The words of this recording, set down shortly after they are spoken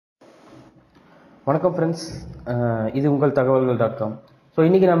வணக்கம் ஃப்ரெண்ட்ஸ், இது உங்கள் தகவல்கள்.com. ஸோ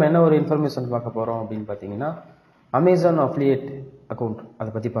இன்றைக்கி நம்ம என்ன ஒரு இன்ஃபர்மேஷன் பார்க்க போகிறோம் அப்படின்னு பார்த்தீங்கன்னா, அமேசான் அஃபிலியேட் அக்கௌண்ட் அதை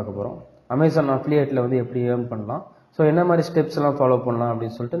பற்றி பார்க்க போகிறோம். அமேசான் அஃபிலியேட்டில் வந்து எப்படி ஏர்ன் பண்ணலாம், ஸோ என்ன மாதிரி ஸ்டெப்ஸ் எல்லாம் ஃபாலோ பண்ணலாம்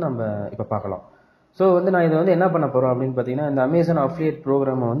அப்படின்னு சொல்லிட்டு நம்ம இப்போ பார்க்கலாம். ஸோ வந்து நான் இதை வந்து என்ன பண்ண போகிறோம் அப்படின்னு பார்த்தீங்கன்னா, இந்த அமேசான் அஃபிலியேட்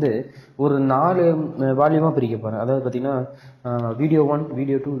ப்ரோக்ராமை வந்து ஒரு 4 வால்யூமாக பிரிக்க போகிறேன். அதாவது பார்த்தீங்கன்னா வீடியோ 1,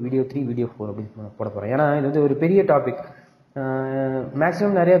 வீடியோ 2, வீடியோ 3, வீடியோ 4 அப்படின்னு போட போகிறேன். ஏன்னா இது வந்து ஒரு பெரிய டாபிக்.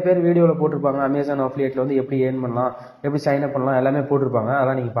 மேக்ஸிமம் நிறைய பேர் வீடியோவில் போட்டிருப்பாங்க, அமேசான் அஃபிலியேட்டில் வந்து எப்படி ஏர்ன் பண்ணலாம், எப்படி சைன் அப் பண்ணலாம் எல்லாமே போட்டிருப்பாங்க,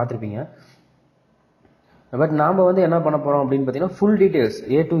 அதெல்லாம் நீங்கள் பார்த்துருப்பீங்க. பட் நாம் வந்து என்ன பண்ண போகிறோம் அப்படின்னு பார்த்தீங்கன்னா, full details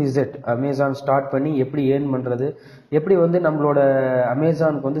A to Z Amazon start பண்ணி எப்படி ஏர்ன் பண்ணுறது, எப்படி வந்து நம்மளோட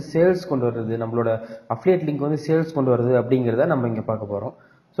அமேசானுக்கு வந்து சேல்ஸ் கொண்டு வர்றது, நம்மளோட அஃபிலியேட் லிங்க் வந்து சேல்ஸ் கொண்டு வர்றது அப்படிங்கிறத நம்ம இங்கே பார்க்க போகிறோம்.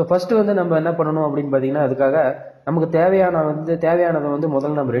 ஸோ ஃபஸ்ட்டு வந்து நம்ம என்ன பண்ணணும் அப்படின்னு பார்த்தீங்கன்னா, அதுக்காக நமக்கு தேவையானதை வந்து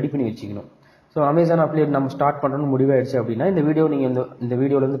முதல்ல நம்ம ரெடி பண்ணி வச்சுக்கணும். ஸோ அமேசான் அஃபிலியேட் நம்ம ஸ்டார்ட் பண்ணணும்னு முடிவாயிடுச்சு அப்படின்னா இந்த வீடியோ நீங்கள் இந்த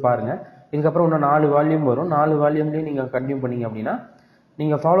வீடியோலேருந்து பாருங்கள். இதுக்கப்புறம் இன்னும் 4 வால்யூம் வரும். 4 வால்யூம்லேயும் நீங்கள் கண்டினியூ பண்ணீங்க அப்படின்னா,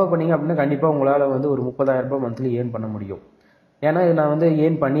 நீங்கள் ஃபாலோ பண்ணீங்க அப்படின்னா கண்டிப்பாக உங்களால் வந்து ஒரு 30,000 ரூபாய் மந்த்லி ஏர்ன் பண்ண முடியும். ஏன்னா இது நான் வந்து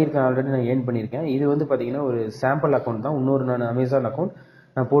ஏர்ன் பண்ணியிருக்கேன், ஆல்ரெடி நான் ஏர்ன் பண்ணியிருக்கேன். இது வந்து பார்த்தீங்கன்னா ஒரு சாம்பிள் அக்கௌண்ட் தான். இன்னொரு நான் அமேசான் அக்கௌண்ட்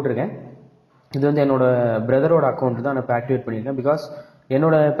நான் போட்டிருக்கேன். இது வந்து என்னோட பிரதரோட அக்கௌண்ட் தான் நான் இப்போ ஆக்டிவேட் பண்ணியிருக்கேன். பிகாஸ்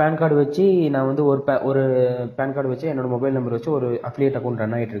என்னோட பேன் கார்டு வச்சு நான் வந்து ஒரு பேன் கார்டு வச்சு என்னோட மொபைல் நம்பர் வச்சு ஒரு அஃபிலியேட் அக்கௌண்ட்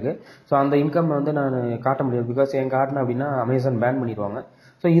ரன் ஆகிட்டு இருக்கு. ஸோ அந்த இன்கம் வந்து நான் காட்ட முடியாது. பிகாஸ் என் காட்டினேன் அப்படின்னா அமேசான் பேன் பண்ணிடுவாங்க.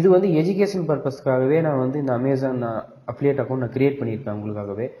 ஸோ இது வந்து எஜுகேஷன் பர்பஸ்க்காகவே நான் வந்து இந்த அமேசான் அஃபிலியேட் அக்கௌண்ட் நான் கிரியேட் பண்ணியிருக்கேன்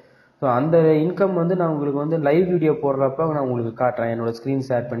உங்களுக்காகவே. ஸோ அந்த இன்கம் வந்து நான் உங்களுக்கு வந்து லைவ் வீடியோ போடுறப்ப நான் உங்களுக்கு காட்டுறேன். என்னோட ஸ்க்ரீன்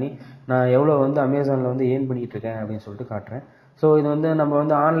ஷேர் பண்ணி நான் எவ்வளோ வந்து அமேசானில் வந்து ஏர்ன் பண்ணிகிட்டு இருக்கேன் அப்படின்னு சொல்லிட்டு காட்டுறேன். ஸோ இது வந்து நம்ம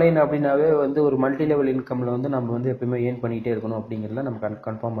வந்து ஆன்லைன் அப்படின்னாவே வந்து ஒரு மல்டி லெவல் இன்கமில் வந்து நம்ம வந்து எப்பயுமே ஏர்ன் பண்ணிகிட்டே இருக்கணும் அப்படிங்கிறதுல நம்ம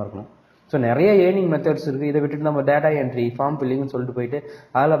கன்ஃபார்மாக இருக்கணும். ஸோ நிறைய ஏர்னிங் மெத்தட்ஸ் இருக்குது. இதை விட்டுட்டு நம்ம டேட்டா என்ட்ரி, ஃபார்ம் ஃபில்லிங்னு சொல்லிட்டு போயிட்டு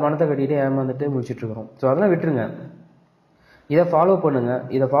அதில் பணத்தை கட்டிட்டு ஏமாந்துட்டு முடிச்சுட்ருக்கிறோம். ஸோ அதெல்லாம் விட்டுருங்க, இதை ஃபாலோ பண்ணுங்கள்.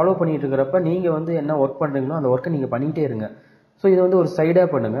 இதை ஃபாலோ பண்ணிகிட்டு இருக்கிறப்ப நீங்கள் வந்து என்ன ஒர்க் பண்ணுறீங்களோ அந்த ஒர்க்கை நீங்கள் பண்ணிகிட்டே இருங்க. ஸோ இதை வந்து ஒரு சைடாக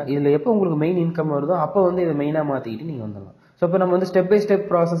பண்ணுங்கள். இதில் எப்போ உங்களுக்கு மெயின் இன்கம் வருதோ அப்போ வந்து இதை மெயினாக மாற்றிக்கிட்டு நீங்கள் வந்துடலாம். ஸோ இப்போ நம்ம வந்து ஸ்டெப் பை ஸ்டெப்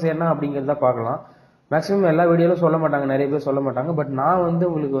ப்ராசஸ் என்ன அப்படிங்கிறத பார்க்கலாம். மேக்ஸிமம் எல்லா வீடியோலும் சொல்ல மாட்டாங்க, நிறைய பேர் சொல்ல மாட்டாங்க. பட் நான் வந்து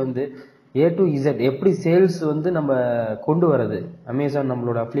உங்களுக்கு வந்து A to Z எப்படி சேல்ஸ் வந்து நம்ம கொண்டு வரது, அமேசான்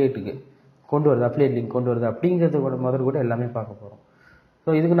நம்மளோட அஃபிலியேட்டுக்கு கொண்டு வருது, அஃபிலியேட் லிங்க் கொண்டு வருது அப்படிங்கிறது கூட எல்லாமே பார்க்க போகிறோம்.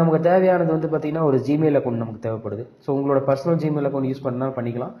 ஸோ இதுக்கு நமக்கு தேவையானது வந்து பார்த்தீங்கன்னா ஒரு ஜிமெயில் அக்கௌண்ட் நமக்கு தேவைப்படுது. ஸோ உங்களோட பர்சனல் ஜிமெயில் அக்கௌண்ட் யூஸ் பண்ணால்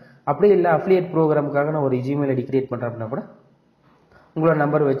பண்ணிக்கலாம். அப்படியே இல்லை அஃபிலியேட் ப்ரோக்ராமுக்காக நான் ஒரு ஜிமெயில் ஐடி கிரியேட் பண்ணுறேன் அப்படின்னா கூட உங்களோட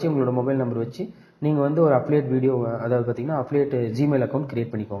நம்பர் வச்சு, உங்களோட மொபைல் நம்பர் வச்சு நீங்கள் வந்து ஒரு அஃபிலியேட் வீடியோ, அதாவது பார்த்தீங்கன்னா அஃபிலியேட் ஜிமெயில் அக்கௌண்ட்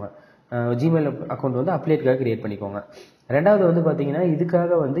கிரியேட் பண்ணிக்கோங்க. ஜிமெயில் அக்கௌண்ட் வந்து அப்டேட்காக கிரியேட் பண்ணிக்கோங்க. ரெண்டாவது வந்து பார்த்தீங்கன்னா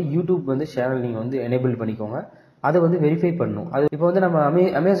இதுக்காக வந்து யூடியூப் வந்து சேனல் நீங்கள் வந்து எனேபிள் பண்ணிக்கோங்க. அதை வந்து வெரிஃபை பண்ணணும். அது இப்போ வந்து நம்ம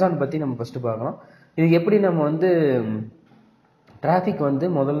அமேசான் பற்றி நம்ம ஃபஸ்ட்டு பார்க்கலாம். இதுக்கு எப்படி நம்ம வந்து டிராஃபிக் வந்து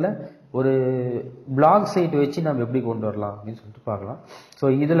முதல்ல ஒரு பிளாக் சைட் வச்சு நம்ம எப்படி கொண்டு வரலாம் அப்படின்னு சொல்லிட்டு பார்க்கலாம். ஸோ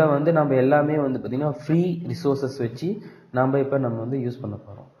இதில் வந்து நம்ம எல்லாமே வந்து பார்த்திங்கன்னா ஃப்ரீ ரிசோர்ஸஸ் வச்சு நம்ம வந்து யூஸ் பண்ண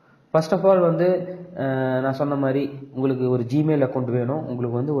போகிறோம். ஃபர்ஸ்ட் ஆஃப் ஆல் வந்து நான் சொன்ன மாதிரி உங்களுக்கு ஒரு ஜிமெயில் அக்கௌண்ட் வேணும்,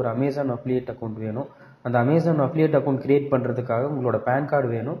 உங்களுக்கு வந்து ஒரு அமேசான் அஃபிலியேட் அக்கௌண்ட் வேணும். அந்த அமேசான் அஃபிலியேட் அக்கௌண்ட் கிரியேட் பண்ணுறதுக்காக உங்களோட பேன் கார்டு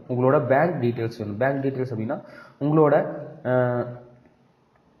வேணும், உங்களோட பேங்க் டீட்டெயில்ஸ் வேணும். பேங்க் டீட்டெயில்ஸ் அப்படின்னா உங்களோட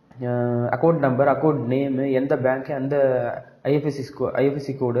அக்கௌண்ட் நம்பர், அக்கௌண்ட் நேமு, எந்த பேங்க்கு, அந்த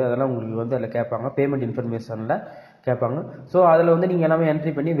ஐஎஃப்எஸ்சி கோடு அதெல்லாம் உங்களுக்கு வந்து அதில் கேட்பாங்க. பேமெண்ட் இன்ஃபர்மேஷனில் கேட்பாங்க. ஸோ அதில் வந்து நீங்கள் எல்லாமே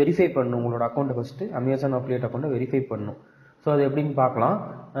என்ட்ரி பண்ணி வெரிஃபை பண்ணணும். உங்களோட அக்கௌண்ட்டை ஃபஸ்ட்டு அமேசான் அஃபிலியேட் அக்கௌண்ட்டை வெரிஃபை பண்ணணும். ஸோ அது எப்படின்னு பார்க்கலாம்.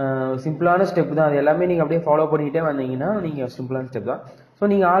 சிம்பிளான ஸ்டெப் தான். அது எல்லாமே நீங்கள் அப்படியே ஃபாலோ பண்ணிக்கிட்டே வந்தீங்கன்னா நீங்கள் சிம்பிளான ஸ்டெப் தான். ஸோ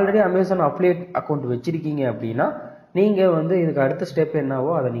நீங்கள் ஆல்ரெடி அமேசான் அஃபிலியேட் அக்கௌண்ட் வச்சிருக்கீங்க அப்படின்னா நீங்கள் வந்து இதுக்கு அடுத்த ஸ்டெப்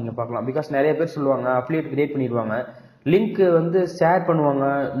என்னவோ அதை நீங்கள் பார்க்கலாம். பிகாஸ் நிறைய பேர் சொல்லுவாங்க அஃபிலியேட் கிரியேட் பண்ணிடுவாங்க, லிங்க் வந்து ஷேர் பண்ணுவாங்க,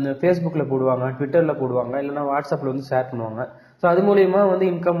 இந்த ஃபேஸ்புக்கில் போடுவாங்க, ட்விட்டரில் போடுவாங்க, இல்லைனா வாட்ஸ்அப்பில் வந்து ஷேர் பண்ணுவாங்க. ஸோ அது மூலியமாக வந்து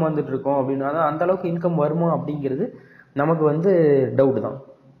இன்கம் வந்துட்டு இருக்கோம் அப்படின்னா அந்தளவுக்கு இன்கம் வருமா அப்படிங்கிறது நமக்கு வந்து டவுட் தான்.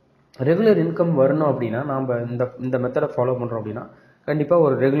 ரெகுலர் இன்கம் வரணும் அப்படின்னா நாம் இந்த மெத்தடை ஃபாலோ பண்ணுறோம் அப்படின்னா கண்டிப்பாக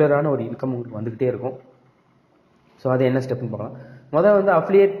ஒரு ரெகுலரான ஒரு இன்கம் உங்களுக்கு வந்துக்கிட்டே இருக்கும். ஸோ அது என்ன ஸ்டெப்னு பார்க்கலாம். முதல்ல வந்து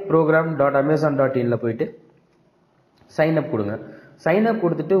அஃபிலியேட் program.amazon.in போயிட்டு சைன்அப் கொடுங்க. சைன்அப்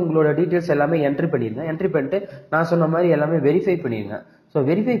கொடுத்துட்டு உங்களோட டீட்டெயில்ஸ் எல்லாமே என்ட்ரி பண்ணிடுங்க. என்ட்ரி பண்ணிட்டு நான் சொன்ன மாதிரி எல்லாமே வெரிஃபை பண்ணிடுங்க. ஸோ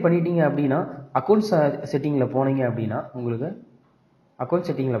வெரிஃபை பண்ணிட்டீங்க அப்படின்னா அக்கௌண்ட் செட்டிங்கில் போனீங்க அப்படின்னா உங்களுக்கு அக்கௌண்ட்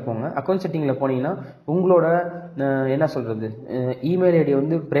செட்டிங்கில் போங்க. அக்கௌண்ட் செட்டிங்கில் போனீங்கன்னா உங்களோட என்ன சொல்கிறது இமெயில் ஐடி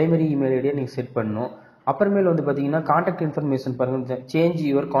வந்து பிரைமரி இமெயில் ஐடியை நீங்கள் செட் பண்ணணும். அப்புறமேல் வந்து பார்த்தீங்கன்னா கான்டாக்ட் இன்ஃபர்மேஷன் பாருங்கள், சேஞ்ச்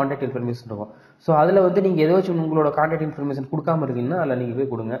யுவர் கான்டாக்ட் இன்ஃபர்மேஷன் இருக்கும். ஸோ அதில் வந்து நீங்கள் ஏதாச்சும் உங்களோட கான்டாக்ட் இன்ஃபர்மேஷன் கொடுக்காம இருக்கீங்கன்னா அதில் நீங்கள்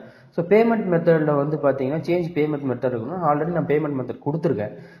போய் கொடுங்க. ஸோ பேமெண்ட் மெத்தடில் வந்து பார்த்தீங்கன்னா சேஞ்ச் பேமெண்ட் மெத்தட் இருக்கணும். ஆல்ரெடி நான் பேமெண்ட் மெத்தட்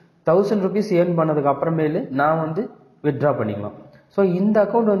கொடுத்துருக்கேன். 1000 rupees ஏர்ன் பண்ணதுக்கு அப்புறமேலு நான் வந்து வித்ட்ரா பண்ணிக்கலாம். ஸோ இந்த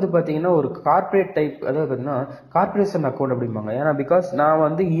அக்கௌண்ட் வந்து பார்த்தீங்கன்னா ஒரு கார்பரேட் டைப், அதாவது பார்த்தீங்கன்னா கார்பரேஷன் அக்கௌண்ட் அப்படிம்பாங்க. ஏன்னா பிகாஸ் நான்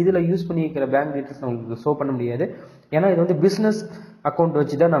வந்து இதில் யூஸ் பண்ணியிருக்கிற பேங்க் டீட்டெயில்ஸ் உங்களுக்கு ஷோ பண்ண முடியாது. ஏன்னா இது வந்து பிஸ்னஸ் அக்கௌண்ட்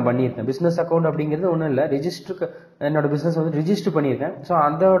வச்சு தான் நான் பண்ணியிருக்கேன். பிஸ்னஸ் அக்கௌண்ட் அப்படிங்கிறது ஒன்றும் இல்லை, ரெஜிஸ்டருக்கு என்னோட பிஸ்னஸ் வந்து ரிஜிஸ்டர் பண்ணியிருக்கேன். ஸோ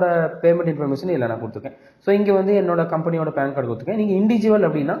அதோட பேமெண்ட் இன்ஃபர்மேஷன் இல்லை நான் கொடுத்துருக்கேன். ஸோ இங்கே வந்து என்னோட கம்பெனியோட பேன் கார்டு கொடுத்துருக்கேன். நீங்கள் இண்டிவிஜுவல்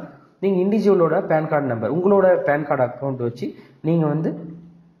அப்படின்னா நீங்கள் இண்டிவிஜுவலோட பேன் கார்டு நம்பர், உங்களோட பேன் கார்டு அக்கௌண்ட் வச்சு நீங்கள் வந்து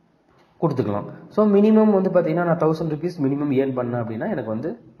கொடுத்துக்கலாம். ஸோ மினிமம் வந்து பார்த்தீங்கன்னா நான் 1000 rupees மினிமம் ஏர்ன் பண்ணேன் அப்படின்னா எனக்கு வந்து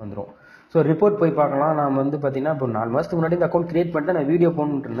வந்துடும். ஸோ ரிப்போர்ட் போய் பார்க்கலாம். நான் வந்து பார்த்தீங்கன்னா இப்போ 4 மாதத்துக்கு முன்னாடி இந்த அக்கௌண்ட் கிரியேட் பண்ணிட்டு நான் வீடியோ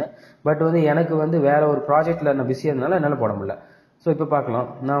போட்டுட்டு இருந்தேன். பட் வந்து எனக்கு வந்து வேற ஒரு ப்ராஜெக்ட்டில் நான் பிஸியாக இருந்தனால என்னால் போட முடியல. ஸோ இப்போ பார்க்கலாம்.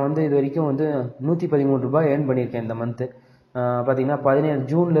 நான் வந்து இது வரைக்கும் வந்து 113 ரூபாய் ஏர்ன் பண்ணியிருக்கேன் இந்த மந்த்து. பார்த்தீங்கன்னா 17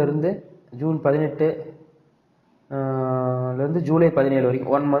 ஜூன்லேருந்து ஜூன் 18 லேருந்து ஜூலை 17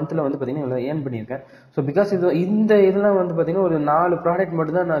 வரைக்கும் 1 மந்த்தில் வந்து பார்த்தீங்கன்னா இவ்வளோ ஏர்ன் பண்ணியிருக்கேன். ஸோ பிகாஸ் இதெல்லாம் வந்து பார்த்தீங்கன்னா ஒரு 4 ப்ராடக்ட்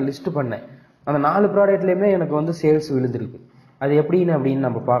மட்டும் தான் நான் லிஸ்ட் பண்ணேன். அந்த 4 ப்ராடக்ட்லேயுமே எனக்கு வந்து சேல்ஸ் விழுந்திருக்கு. அது அப்படின்னு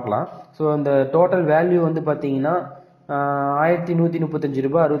நம்ம பார்க்கலாம். ஸோ அந்த டோட்டல் வேல்யூ வந்து பார்த்தீங்கன்னா 1135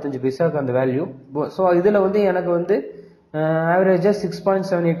 ரூபாய் 65 பைசாவுக்கு அந்த வேல்யூ. ஸோ இதில் வந்து எனக்கு வந்து ஆவரேஜாக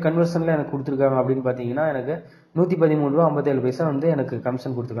 6.78 கன்வர்ஷனில் எனக்கு கொடுத்துருக்காங்க. அப்படின்னு பார்த்தீங்கன்னா எனக்கு 113 ரூபா 57 பைசா வந்து எனக்கு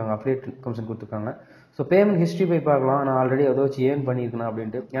கமிஷன் கொடுத்துருக்காங்க, அப்டேட் கமிஷன் கொடுத்துருக்காங்க. ஸோ பேமெண்ட் ஹிஸ்ட்ரி போய் பார்க்கலாம். நான் ஆல்ரெடி அதை வச்சு ஏர்ன் பண்ணியிருக்கேன்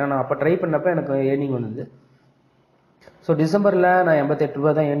அப்படின்ட்டு. ஏன்னா நான் அப்போ ட்ரை பண்ணப்போ எனக்கு ஏர்னிங் வந்தது. ஸோ டிசம்பரில் நான் 88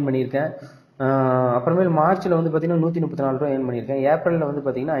 ரூபா தான் ஏர்ன் பண்ணியிருக்கேன். அப்புறமேல் மார்ச்சில் வந்து பார்த்தீங்கன்னா 134 ரூபா ஏர்ன் பண்ணியிருக்கேன். ஏப்ரலில் வந்து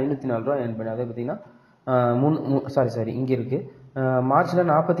பார்த்தீங்கன்னா 504 ரூபா ஏர்ன் பண்ணி, அதே பார்த்தீங்கன்னா சாரி இங்கே இருக்குது. மார்ச்சில்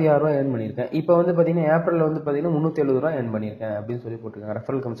 46 ரூபா ஏர்ன் பண்ணியிருக்கேன். இப்போ வந்து பார்த்தீங்கன்னா ஏப்ரலில் வந்து பார்த்தீங்கன்னா 370 ரூபா ஏர்ன் பண்ணியிருக்கேன் அப்படின்னு சொல்லி போட்டிருக்காங்க.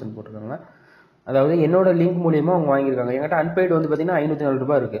 ரெஃபரல் கமிஷன் போட்டிருக்காங்க. அதாவது என்னோட லிங்க் மூலியமாக அவங்க வாங்கியிருக்காங்க. என்கிட்ட அன்பெய்டு வந்து பார்த்தீங்கன்னா 504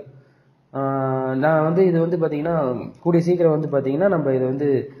 ரூபா இருக்குது. நான் வந்து இது வந்து பார்த்தீங்கன்னா கூடிய சீக்கிரம் வந்து பார்த்தீங்கன்னா நம்ம இது வந்து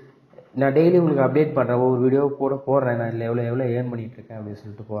நான் டெய்லி உங்களுக்கு அப்டேட் பண்ணுறேன். ஒவ்வொரு வீடியோ போடுறேன். நான் இல்லை எவ்வளோ ஏர்ன் பண்ணிகிட்ருக்கேன் அப்படின்னு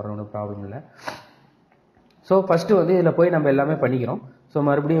சொல்லிட்டு போடுறேன், ஒன்றும் ப்ராப்ளம் இல்லை. ஸோ ஃபஸ்ட்டு வந்து இதில் போய் நம்ம எல்லாமே பண்ணிக்கிறோம். ஸோ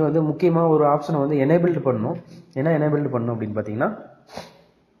மறுபடியும் வந்து முக்கியமாக ஒரு ஆப்ஷனை வந்து எனேபிள்டு பண்ணணும். என்ன எனேபிள்டு பண்ணணும் அப்படின்னு பார்த்தீங்கன்னா,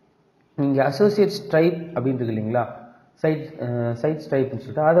 நீங்கள் அசோசியேட் ஸ்ட்ரைப் அப்படின்னு இருக்கு இல்லைங்களா, சைட் ஸ்ட்ரைப்னு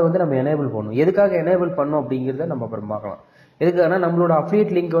சொல்லிட்டு அதை வந்து நம்ம எனேபிள் பண்ணணும். எதுக்காக எனேபிள் பண்ணணும் அப்படிங்கிறத நம்ம அப்புறம் பார்க்கலாம். எதுக்காகனா நம்மளோட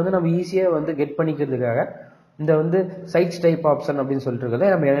அஃபிலியேட் லிங்க் வந்து நம்ம ஈஸியாக வந்து கெட் பண்ணிக்கிறதுக்காக இந்த வந்து சைட் ஸ்டைப் ஆப்ஷன் அப்படின்னு சொல்லிட்டு இருக்கிறத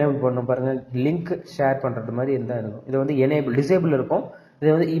நம்ம எனேபிள் பண்ணணும். பாருங்கள், லிங்க் ஷேர் பண்ணுறது மாதிரி இருந்தால் இருக்கும். இது வந்து டிசேபிள் இருக்கும். இது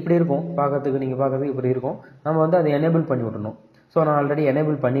வந்து இப்படி இருக்கும் பார்க்கறதுக்கு, நீங்கள் பார்க்கறதுக்கு இப்படி இருக்கும். நம்ம வந்து அதை எனேபிள் பண்ணி விடணும். ஸோ நான் ஆல்ரெடி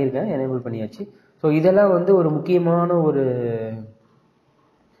எனேபிள் பண்ணியிருக்கேன், எனேபிள் பண்ணியாச்சு. ஸோ இதெல்லாம் வந்து ஒரு முக்கியமான ஒரு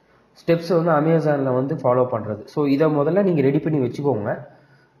ஸ்டெப்ஸ் வந்து அமேசானில் வந்து ஃபாலோ பண்ணுறது. ஸோ இதை முதல்ல நீங்கள் ரெடி பண்ணி வச்சுக்கோங்க.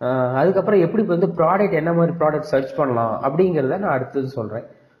 அதுக்கப்புறம் எப்படி வந்து ப்ராடக்ட் என்ன மாதிரி ப்ராடக்ட் சர்ச் பண்ணலாம் அப்படிங்கிறத நான் அடுத்தது சொல்கிறேன்.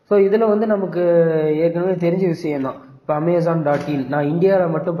 ஸோ இதில் வந்து நமக்கு ஏற்கனவே தெரிஞ்ச விஷயம் தான். இப்போ Amazon.in நான்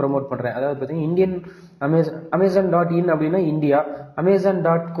இந்தியாவில் மட்டும் ப்ரமோட் பண்ணுறேன். அதாவது பார்த்தீங்கன்னா இந்தியன் Amazon.in அப்படின்னா இந்தியா,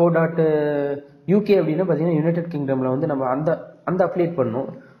 Amazon.co.uk அப்படின்னா பார்த்தீங்கன்னா யுனைடெட் கிங்டமில் வந்து நம்ம அந்த அப்டேட் பண்ணணும்.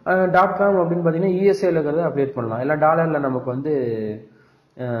 .com அப்படின்னு பார்த்தீங்கன்னா யூஎஸ்ஏல இருக்கிறத அப்டேட் பண்ணலாம். இல்லை டாலரில் நமக்கு வந்து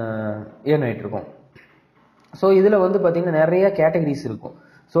ஏர்ன் ஆகிட்டு இருக்கும். ஸோ இதில் வந்து பார்த்தீங்கன்னா நிறைய கேட்டகரிஸ் இருக்கும்.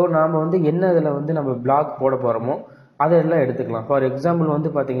 ஸோ நாம் வந்து என்ன இதில் வந்து நம்ம பிளாக் போட போகிறோமோ அதெல்லாம் எடுத்துக்கலாம். ஃபார் எக்ஸாம்பிள் வந்து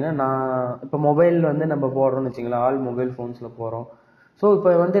பார்த்தீங்கன்னா நான் இப்போ மொபைல் வந்து நம்ம போடுறோம்னு வச்சுக்கலாம், ஆல் மொபைல் ஃபோன்ஸில் போகிறோம். ஸோ இப்போ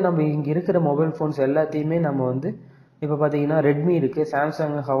வந்து நம்ம இங்கே இருக்கிற மொபைல் ஃபோன்ஸ் எல்லாத்தையுமே நம்ம வந்து இப்போ பார்த்தீங்கன்னா ரெட்மி இருக்குது,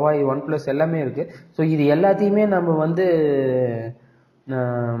 சாம்சங், ஹவாய், OnePlus எல்லாமே இருக்குது. ஸோ இது எல்லாத்தையுமே நம்ம வந்து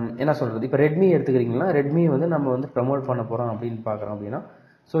என்ன சொல்கிறது, இப்போ ரெட்மி எடுத்துக்கிறீங்களா, ரெட்மி வந்து நம்ம வந்து ப்ரமோட் பண்ண போகிறோம் அப்படின்னு பார்க்குறோம் அப்படின்னா,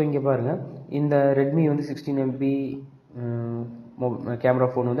 ஸோ இங்கே பாருங்கள், இந்த ரெட்மி வந்து 16 MB கேமரா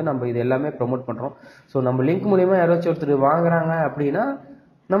ஃபோன் வந்து நம்ம இது எல்லாமே ப்ரமோட் பண்ணுறோம். ஸோ நம்ம லிங்க் மூலிமா யாராச்சும் ஒருத்தர் வாங்குறாங்க அப்படின்னா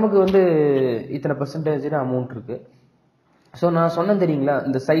நமக்கு வந்து இத்தனை % அமௌண்ட் இருக்குது. ஸோ நான் சொன்னேன் தெரியுங்களா,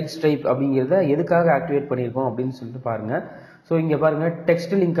 இந்த சைட் ஸ்ட்ரைப் அப்படிங்கிறத எதுக்காக ஆக்டிவேட் பண்ணியிருக்கோம் அப்படின்னு சொல்லிட்டு பாருங்கள். ஸோ இங்கே பாருங்கள்,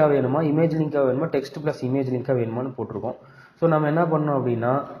 டெக்ஸ்ட் லிங்காக வேணுமா, இமேஜ் லிங்காக வேணுமா, டெக்ஸ்ட் ப்ளஸ் இமேஜ் லிங்காக வேணுமான்னு போட்டிருக்கோம். ஸோ நம்ம என்ன பண்ணோம்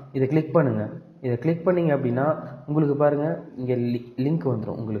அப்படின்னா இதை கிளிக் பண்ணுங்கள். இதை கிளிக் பண்ணிங்க அப்படின்னா உங்களுக்கு பாருங்கள் இங்கே லிங்க்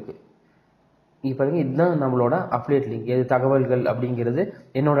வந்துடும். உங்களுக்கு இங்கே பாருங்கள், இதுதான் நம்மளோட அப்டேட் லிங்க். எது தகவல்கள் அப்படிங்கிறது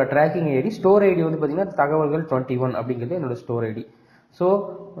என்னோட ட்ராக்கிங் ஐடி. ஸ்டோர் ஐடி வந்து பார்த்தீங்கன்னா தகவல்கள் 21 அப்படிங்கிறது என்னோட store ID. So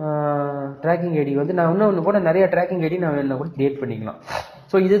tracking ID வந்து நான் இன்னும் கூட நிறைய ட்ராக்கிங் ஐடி நான் என்ன கூட கிரியேட் பண்ணிக்கலாம்.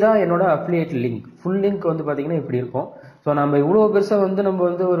 ஸோ இதுதான் என்னோட அஃபிலியேட் லிங்க். ஃபுல் லிங்க் வந்து பார்த்தீங்கன்னா இப்படி இருக்கும். ஸோ நம்ம இவ்வளோ பெருசாக வந்து நம்ம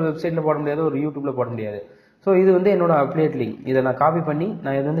வந்து ஒரு வெப்சைட்டில் போட முடியாது, ஒரு யூடியூப்பில் போட முடியாது. ஸோ இது வந்து என்னோட அப்டேட் லிங்க். இதை நான் காப்பி பண்ணி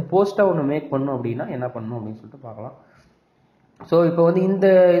நான் இது வந்து போஸ்ட்டாக ஒன்று மேக் பண்ணணும் அப்படின்னா என்ன பண்ணணும் அப்படின்னு சொல்லிட்டு பார்க்கலாம். ஸோ இப்போ வந்து இந்த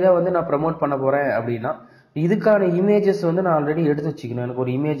இதை வந்து நான் ப்ரமோட் பண்ண போகிறேன் அப்படின்னா இதுக்கான இமேஜஸ் வந்து நான் ஆல்ரெடி எடுத்து வச்சுக்கணும். எனக்கு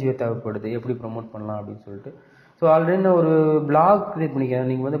ஒரு இமேஜ் தேவைப்படுது, எப்படி ப்ரமோட் பண்ணலாம் அப்படின்னு சொல்லிட்டு. ஸோ ஆல்ரெடி நான் ஒரு பிளாக் கிரியேட் பண்ணிக்கிறேன்.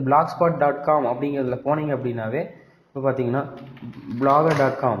 நீங்கள் வந்து blogspot.com அப்படிங்கிறதுல போனீங்க அப்படின்னாவே, இப்போ பார்த்தீங்கன்னா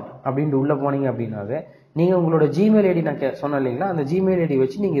blogger.com அப்படின்ட்டு உள்ளே போனீங்க அப்படின்னாவே நீங்கள் உங்களோட ஜிமெயில் ஐடி நான் சொன்னேன் இல்லைங்களா, அந்த ஜிமெயில் ஐடி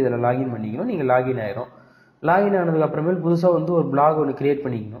வச்சு நீங்கள் இதில் லாகின் பண்ணிக்கணும். நீங்கள் லாகின் ஆயிரும். லாகின் ஆனதுக்கு அப்புறமேல் புதுசாக வந்து ஒரு பிளாக் ஒன்று கிரியேட்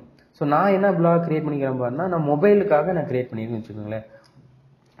பண்ணிக்கணும். ஸோ நான் என்ன பிளாக் கிரியேட் பண்ணிக்கிறேன் பாருன்னா, நான் மொபைலுக்காக நான் கிரியேட் பண்ணியிருக்கேன்னு வச்சுக்கோங்களேன்.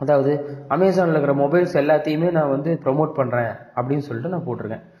 அதாவது அமேசானில் இருக்கிற மொபைல்ஸ் எல்லாத்தையுமே நான் வந்து ப்ரொமோட் பண்ணுறேன் அப்படின்னு சொல்லிட்டு நான்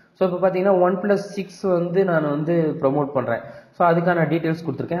போட்டிருக்கேன். ஸோ இப்போ பார்த்தீங்கன்னா OnePlus 6 வந்து நான் வந்து ப்ரொமோட் பண்ணுறேன். ஸோ அதுக்கான டீட்டெயில்ஸ்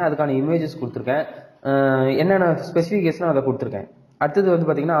கொடுத்துருக்கேன், அதுக்கான இமேஜஸ் கொடுத்துருக்கேன், என்னென்ன ஸ்பெசிஃபிகேஷனோ அதை கொடுத்துருக்கேன். அடுத்தது வந்து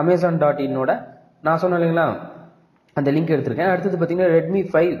பார்த்தீங்கன்னா Amazon.in நான் சொன்னேன் இல்லைங்களா, அந்த லிங்க் எடுத்திருக்கேன். அடுத்தது பார்த்தீங்கன்னா Redmi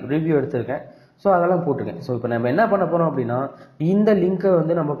 5 ரிவ்யூ எடுத்திருக்கேன். ஸோ அதெல்லாம் போட்டிருக்கேன். ஸோ இப்போ நம்ம என்ன பண்ண போகிறோம் அப்படின்னா, இந்த லிங்கை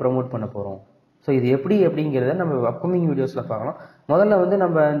வந்து நம்ம ப்ரொமோட் பண்ண போகிறோம். ஸோ இது எப்படி அப்படிங்கிறத நம்ம அப்கமிங் வீடியோஸில் பார்க்கலாம். முதல்ல வந்து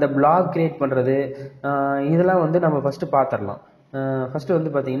நம்ம இந்த பிளாக் கிரியேட் பண்ணுறது இதெல்லாம் வந்து நம்ம ஃபஸ்ட்டு பார்த்துடலாம். ஃபஸ்ட்டு வந்து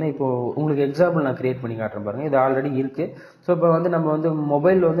பார்த்தீங்கன்னா, இப்போது உங்களுக்கு எக்ஸாம்பிள் நான் கிரியேட் பண்ணி காட்டுறேன் பாருங்கள். இது ஆல்ரெடி இருக்குது. ஸோ இப்போ வந்து நம்ம வந்து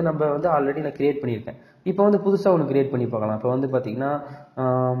மொபைல் வந்து நம்ம வந்து ஆல்ரெடி நான் கிரியேட் பண்ணியிருக்கேன். இப்போ வந்து புதுசாக ஒன்று கிரியேட் பண்ணி பார்க்கலாம். இப்போ வந்து பார்த்தீங்கன்னா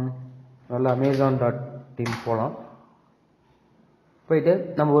நல்லா Amazon.in போகலாம். போயிட்டு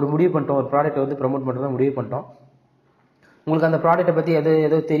நம்ம ஒரு முடிவு பண்ணிட்டோம், ஒரு ப்ராடக்ட்டை வந்து ப்ரொமோட் பண்ணுறதா முடிவு பண்ணிட்டோம். உங்களுக்கு அந்த ப்ராடக்ட்டை பற்றி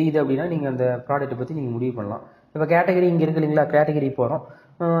ஏதோ தெரியுது அப்படின்னா நீங்கள் அந்த ப்ராடக்ட்டை பற்றி நீங்கள் முடிவு பண்ணலாம். இப்போ கேட்டகரி இங்கே இருக்கு இல்லைங்களா, கேட்டகரி போகிறோம்.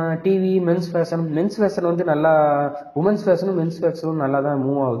 டிவி, மென்ஸ் ஃபேஷன் வந்து நல்லா, உமன்ஸ் ஃபேஷனும் மென்ஸ் ஃபேஷனும் நல்லா தான்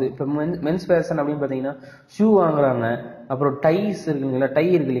மூவ் ஆகுது. இப்போ மென்ஸ் ஃபேஷன் அப்படின்னு பார்த்தீங்கன்னா ஷூ வாங்குறாங்க, அப்புறம் டைஸ் இருக்குங்களா, டை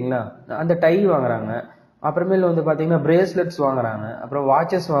இருக்கு இல்லைங்களா, அந்த டை வாங்குறாங்க. அப்புறமேல வந்து பார்த்தீங்கன்னா பிரேஸ்லெட்ஸ் வாங்குறாங்க, அப்புறம்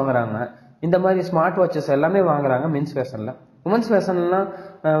வாட்சஸ் வாங்குறாங்க. இந்த மாதிரி ஸ்மார்ட் வாட்சஸ் எல்லாமே வாங்குறாங்க மென்ஸ் ஃபேஷனில். உமன்ஸ் ஃபேஷன்லாம்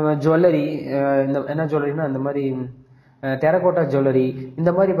ஜுவல்லரி, இந்த என்ன ஜுவல்லரினா இந்த மாதிரி டெரகோட்டா ஜுவல்லரி, இந்த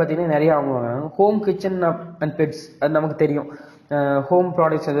மாதிரி பார்த்தீங்கன்னா நிறைய வாங்குவாங்க. ஹோம் கிச்சன் அண்ட் பெட்ஸ், அது நமக்கு தெரியும். ஹோம்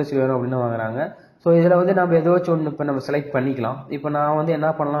ப்ராடக்ட்ஸ் ஏதாச்சும் வேணும் அப்படின்னு வாங்குறாங்க. ஸோ இதில் வந்து நம்ம ஏதாச்சும் ஒன்று இப்போ நம்ம செலக்ட் பண்ணிக்கலாம். இப்போ நான் வந்து என்ன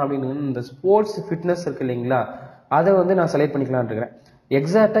பண்ணலாம் அப்படின்னு, இந்த ஸ்போர்ட்ஸ் ஃபிட்னஸ் இருக்கு இல்லைங்களா, அதை வந்து நான் செலக்ட் பண்ணிக்கலாம்னு இருக்கிறேன்.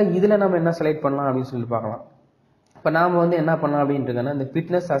 எக்ஸாக்டாக இதில் நம்ம என்ன செலக்ட் பண்ணலாம் அப்படின்னு சொல்லி பார்க்கலாம். இப்போ நாம் வந்து என்ன பண்ணலாம் அப்படின்ட்டு இருக்கேன்னா, இந்த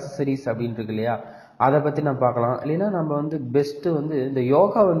ஃபிட்னஸ் அசசரிஸ் அப்படின்ட்டு இருக்கு இல்லையா, அதை பற்றி நான் பார்க்கலாம். இல்லைன்னா நம்ம வந்து பெஸ்ட்டு வந்து இந்த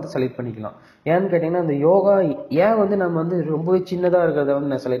யோகா வந்து செலக்ட் பண்ணிக்கலாம். ஏன்னு கேட்டிங்கன்னா, இந்த யோகா ஏன் வந்து நம்ம வந்து ரொம்பவே சின்னதாக இருக்கிறத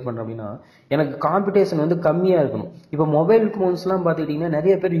வந்து நான் செலக்ட் பண்ணுறேன் அப்படின்னா, எனக்கு காம்படிஷன் வந்து கம்மியாக இருக்கணும். இப்போ மொபைல் ஃபோன்ஸ்லாம் பார்த்துக்கிட்டிங்கன்னா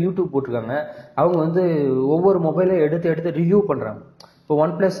நிறைய பேர் யூடியூப் போட்டிருக்காங்க. அவங்க வந்து ஒவ்வொரு மொபைலையும் எடுத்து ரிவ்யூ பண்ணுறாங்க. இப்போ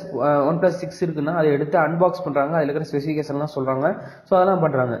OnePlus 6 இருக்குன்னா அதை எடுத்து அன்பாக்ஸ் பண்ணுறாங்க, அதில் இருக்கிற ஸ்பெசிஃபிகேஷன்லாம் சொல்கிறாங்க. ஸோ அதெல்லாம்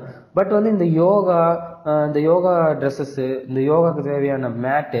பண்ணுறாங்க. பட் வந்து இந்த யோகா ட்ரெஸ்ஸஸ்ஸு, இந்த யோகாவுக்கு தேவையான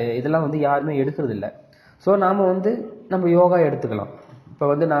மேட்டு, இதெல்லாம் வந்து யாருமே எடுக்கிறது இல்லை. ஸோ நாம் வந்து நம்ம யோகா எடுத்துக்கலாம். இப்போ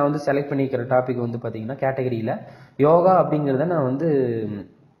வந்து நான் வந்து செலக்ட் பண்ணிக்கிற டாபிக் வந்து பார்த்தீங்கன்னா கேட்டகரியில் யோகா அப்படிங்கிறத நான் வந்து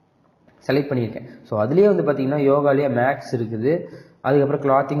செலக்ட் பண்ணியிருக்கேன். ஸோ அதுலேயே வந்து பார்த்தீங்கன்னா யோகாலேயே மேக்ஸ் இருக்குது, அதுக்கப்புறம்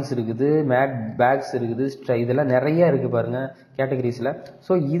கிளாத்திங்ஸ் இருக்குது, மேட் பேக்ஸ் இருக்குது, இதெல்லாம் நிறையா இருக்குது பாருங்கள் கேட்டகரிஸில்.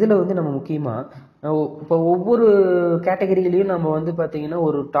 ஸோ இதில் வந்து நம்ம முக்கியமாக இப்போ ஒவ்வொரு கேட்டகரியிலையும் நம்ம வந்து பார்த்தீங்கன்னா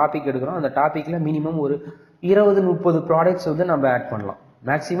ஒரு டாபிக் எடுக்கிறோம். அந்த டாப்பிக்கில் மினிமம் ஒரு 20-30 ப்ராடக்ட்ஸ் வந்து நம்ம ஆட் பண்ணலாம்.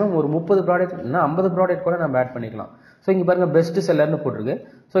 மேக்ஸிமம் ஒரு 30 ப்ராடக்ட் இல்லைன்னா 50 ப்ராடக்ட் கூட நம்ம ஆட் பண்ணிக்கலாம். ஸோ இங்கே பாருங்கள் பெஸ்ட் செல்லர்னு போட்டிருக்கு.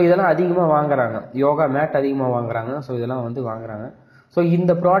 ஸோ இதெல்லாம் அதிகமாக வாங்குறாங்க, யோகா மேட் அதிகமாக வாங்குறாங்க. ஸோ இதெல்லாம் வந்து வாங்குறாங்க. ஸோ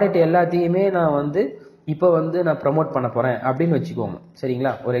இந்த ப்ராடக்ட் எல்லாத்தையுமே நான் வந்து இப்போ வந்து நான் ப்ரமோட் பண்ண போகிறேன் அப்படின்னு வச்சுக்கோங்க,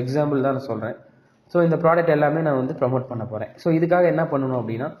 சரிங்களா? ஒரு எக்ஸாம்பிள் தான் நான் சொல்கிறேன். ஸோ இந்த ப்ராடக்ட் எல்லாமே நான் வந்து ப்ரமோட் பண்ண போகிறேன். ஸோ இதுக்காக என்ன பண்ணணும்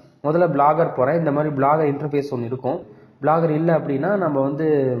அப்படின்னா, முதல்ல பிளாகர் போகிறேன். இந்த மாதிரி பிளாகர் இன்டர்ஃபேஸ் ஒன்று இருக்கும். பிளாகர் இல்லை அப்படின்னா நம்ம வந்து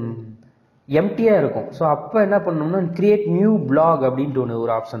எம்டியாக இருக்கும். ஸோ அப்போ என்ன பண்ணணும்னா கிரியேட் நியூ பிளாக் அப்படின்ட்டு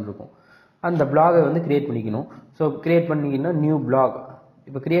ஒரு ஆப்ஷன் இருக்கும். அந்த பிளாகை வந்து கிரியேட் பண்ணிக்கணும். ஸோ கிரியேட் பண்ணிங்கன்னா நியூ பிளாக்,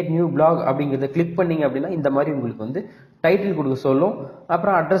 இப்போ கிரியேட் நியூ பிளாக் அப்படிங்கிறத கிளிக் பண்ணிங்க அப்படின்னா இந்த மாதிரி உங்களுக்கு வந்து டைட்டில் கொடுக்க சொல்லும்,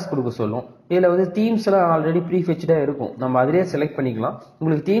 அப்புறம் அட்ரஸ் கொடுக்க சொல்லும். இதில் வந்து தீம்ஸ்லாம் ஆல்ரெடி ப்ரீஃபெச்சாக இருக்கும், நம்ம அதிலே செலக்ட் பண்ணிக்கலாம்.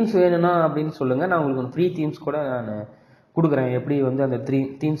 உங்களுக்கு தீம்ஸ் வேணும்னா அப்படின்னு சொல்லுங்கள், நான் உங்களுக்கு ஃப்ரீ தீம்ஸ் கூட நான் கொடுக்குறேன். எப்படி வந்து அந்த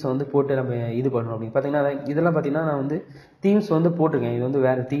தீம்ஸை வந்து போட்டு நம்ம இது பண்ணணும் அப்படின்னு பார்த்தீங்கன்னா, இதெல்லாம் பார்த்தீங்கன்னா நான் வந்து தீம்ஸ் வந்து போட்டிருக்கேன். இது வந்து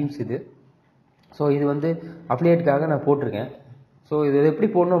வேறு தீம்ஸ் இது. ஸோ இது வந்து அப்ளிகேட்டுக்காக நான் போட்டிருக்கேன். ஸோ இது எப்படி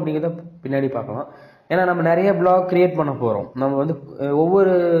போடணும் அப்படிங்கிறத பின்னாடி பார்க்கலாம். ஏன்னா நம்ம நிறைய பிளாக் கிரியேட் பண்ண போகிறோம். நம்ம வந்து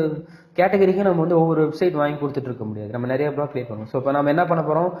ஒவ்வொரு கேட்டகரிக்கும் நம்ம வந்து ஒவ்வொரு வெப்சைட் வாங்கி கொடுத்துட்டு இருக்க முடியாது. நம்ம நிறைய பிளாக் கிரியேட் பண்ணுவோம். ஸோ இப்போ நம்ம என்ன பண்ண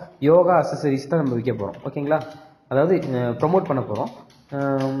போகிறோம், யோகா அசசரிஸ் தான் நம்ம விற்க போகிறோம், ஓகேங்களா? அதாவது ப்ரொமோட் பண்ண போகிறோம்.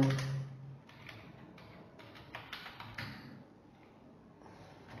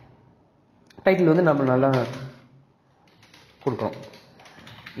 டைட்டில் வந்து நம்ம நல்லா கொடுக்குறோம்,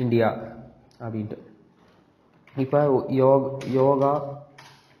 இந்தியா அப்படின்ட்டு. இப்போ யோகா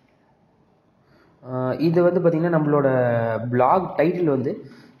இது வந்து பார்த்திங்கன்னா நம்மளோட பிளாக் டைட்டில் வந்து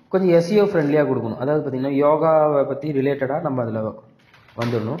கொஞ்சம் எஸ்இஓ ஃப்ரெண்ட்லியாக கொடுக்கணும். அதாவது பார்த்திங்கன்னா யோகாவை பற்றி ரிலேட்டடாக நம்ம அதில்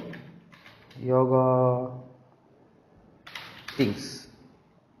வந்துடணும். யோகா திங்ஸ்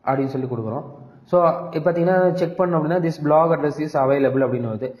அப்படின்னு சொல்லி கொடுக்குறோம். ஸோ இப்போ பார்த்தீங்கன்னா செக் பண்ணோம் அப்படின்னா this black address is available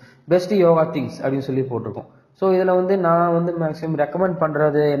அப்படின்னு வருது. பெஸ்ட் யோகா திங்ஸ் அப்படின்னு சொல்லி போட்டிருக்கோம். ஸோ இதில் வந்து நான் வந்து மேக்ஸிமம் ரெக்கமெண்ட்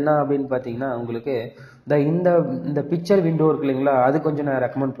பண்ணுறது என்ன அப்படின்னு பார்த்தீங்கன்னா, உங்களுக்கு இந்த பிக்சர் விண்டோ இருக்கு இல்லைங்களா, அது கொஞ்சம் நான்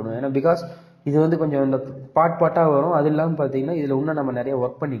ரெக்கமெண்ட் பண்ணுவேன். ஏன்னா பிகாஸ் இது வந்து கொஞ்சம் இந்த பார்ட்டாக வரும். அது இல்லாமல் பார்த்தீங்கன்னா இதில் இன்னும் நம்ம நிறைய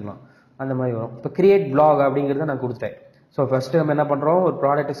ஒர்க் பண்ணிக்கலாம். அந்த மாதிரி வரும். இப்போ கிரியேட் பிளாக் அப்படிங்கிறத நான் கொடுத்தேன். ஸோ ஃபர்ஸ்ட் நம்ம என்ன பண்ணுறோம், ஒரு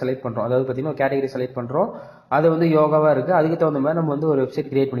ப்ராடக்ட்டை செலக்ட் பண்ணுறோம். அதாவது பார்த்தீங்கன்னா ஒரு கேட்டகரி செலக்ட் பண்ணுறோம். அது வந்து யோகாவாக இருக்குது. அதுக்கு தகுந்த மாதிரி நம்ம வந்து ஒரு வெப்சைட்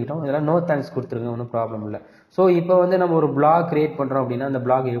கிரியேட் பண்ணிட்டோம். இதெல்லாம் நோ தேங்க்ஸ் கொடுத்துருங்க, ஒன்றும் ப்ராப்ளம் இல்லை. ஸோ இப்போ வந்து நம்ம ஒரு பிளாக் கிரியேட் பண்ணுறோம் அப்படின்னா அந்த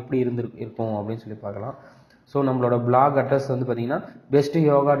பிளாக் எப்படி இருக்கும் அப்படின்னு சொல்லி பார்க்கலாம். ஸோ நம்மளோட பிளாக் அட்ரஸ் வந்து பார்த்தீங்கன்னா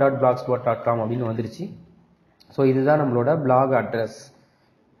bestyoga.blogspot.com அப்படின்னு வந்துருச்சு. ஸோ இதுதான் நம்மளோட பிளாக் அட்ரஸ்.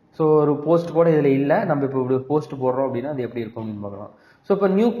 ஸோ ஒரு போஸ்ட் கூட இதில் இல்லை. நம்ம இப்போ இப்படி போஸ்ட் போடுறோம் அப்படின்னா அது எப்படி இருக்கும் அப்படின்னு பார்க்கலாம். ஸோ இப்போ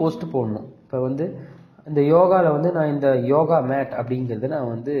நியூ போஸ்ட் போடணும். இப்போ வந்து இந்த யோகாவில் வந்து நான் இந்த யோகா மேட் அப்படிங்கிறத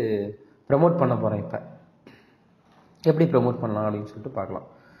நான் வந்து ப்ரமோட் பண்ண போகிறேன். இப்போ எப்படி ப்ரமோட் பண்ணலாம் அப்படின்னு சொல்லிட்டு பார்க்கலாம்.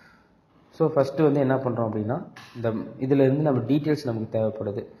 ஸோ ஃபஸ்ட்டு வந்து என்ன பண்ணுறோம் அப்படின்னா இந்த இதில் இருந்து நம்ம டீட்டெயில்ஸ் நமக்கு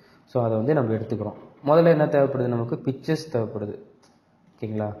தேவைப்படுது. ஸோ அதை வந்து நம்ம எடுத்துக்கிறோம். முதல்ல என்ன தேவைப்படுது, நமக்கு பிக்சர்ஸ் தேவைப்படுது.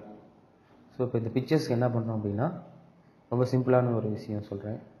 ஓகேங்களா? ஸோ இப்போ இந்த பிக்சர்ஸ்க்கு என்ன பண்ணுறோம் அப்படின்னா ரொம்ப சிம்பிளான ஒரு விஷயம்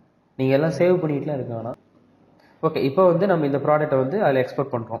சொல்கிறேன். நீங்கள் எல்லாம் சேவ் பண்ணிட்டுலாம் இருக்க வேணாம். ஓகே, இப்போ வந்து நம்ம இந்த ப்ராடக்ட்டை வந்து அதில்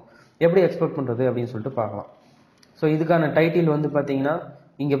எக்ஸ்போர்ட் பண்ணுறோம். எப்படி எக்ஸ்போர்ட் பண்ணுறது அப்படின்னு சொல்லிட்டு பார்க்கலாம். ஸோ இதுக்கான டைட்டில் வந்து பார்த்தீங்கன்னா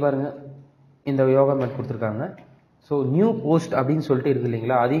இங்கே பாருங்கள், இந்த யோகா மேட் கொடுத்துருக்காங்க. ஸோ நியூ போஸ்ட் அப்படின்னு சொல்லிட்டு இருக்குது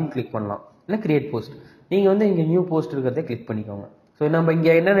இல்லைங்களா, அதையும் கிளிக் பண்ணலாம். இல்லை கிரியேட் போஸ்ட், நீங்கள் வந்து இங்கே நியூ போஸ்ட் இருக்கிறத கிளிக் பண்ணிக்கோங்க. ஸோ நம்ம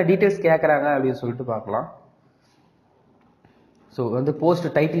இங்கே என்னென்ன டீட்டெயில்ஸ் கேட்குறாங்க அப்படின்னு சொல்லிட்டு பார்க்கலாம். ஸோ வந்து போஸ்ட்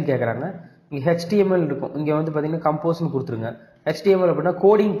டைட்டில் கேட்குறாங்க. இங்கே HTML இருக்கும். இங்கே வந்து பார்த்தீங்கன்னா கம்போஸ்ன்னு கொடுத்துருங்க. HTML அப்படின்னா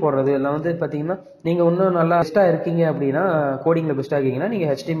கோடிங் போடுறது. எல்லாம் வந்து பார்த்தீங்கன்னா நீங்கள் இன்னும் நல்லா பெஸ்ட்டாக இருக்கீங்க அப்படின்னா, கோடிங்கில் பெஸ்ட்டாக இருக்கீங்கன்னா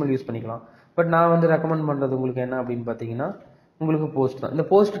நீங்கள் HTML யூஸ் பண்ணிக்கலாம். பட் நான் வந்து ரெக்கமெண்ட் பண்ணுறது உங்களுக்கு என்ன அப்படின்னு பார்த்தீங்கன்னா உங்களுக்கு போஸ்ட் தான். இந்த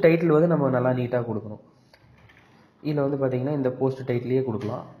போஸ்ட் டைட்டில் வந்து நம்ம நல்லா நீட்டாக கொடுக்கணும். இதில் வந்து பார்த்தீங்கன்னா இந்த போஸ்ட் டைட்டிலேயே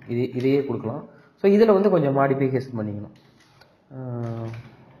கொடுக்கலாம், இதையே கொடுக்கலாம். ஸோ இதில் வந்து கொஞ்சம் மாடிஃபிகேஷன் பண்ணிக்கணும்.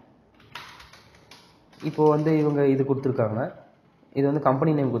 இப்போ வந்து இவங்க இது கொடுத்துருக்காங்க, இது வந்து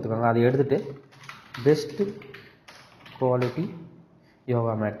கம்பெனி நேம் கொடுத்துருக்காங்க. அதை எடுத்துகிட்டு பெஸ்ட் குவாலிட்டி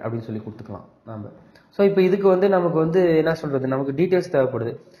யோகா மேட் அப்படின்னு சொல்லி கொடுத்துக்கலாம் நம்ம. ஸோ இப்போ இதுக்கு வந்து நமக்கு வந்து என்ன சொல்கிறது, நமக்கு டீட்டெயில்ஸ்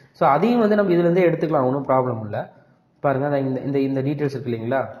தேவைப்படுது. ஸோ அதையும் வந்து நம்ம இதுலேருந்தே எடுத்துக்கலாம், ஒன்றும் ப்ராப்ளம் இல்லை. பாருங்கள், இந்த இந்த டீட்டெயில்ஸ் இருக்கு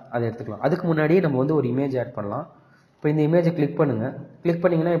இல்லைங்களா, அதை எடுத்துக்கலாம். அதுக்கு முன்னாடியே நம்ம வந்து ஒரு இமேஜ் ஆட் பண்ணலாம். இப்போ இந்த இமேஜை கிளிக் பண்ணுங்கள். கிளிக்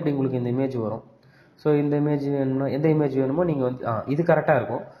பண்ணிங்கன்னா எப்படி உங்களுக்கு இந்த இமேஜ் வரும். ஸோ இந்த இமேஜ் வேணும்னா எந்த இமேஜ் வேணுமோ நீங்கள் வந்து இது கரெக்டாக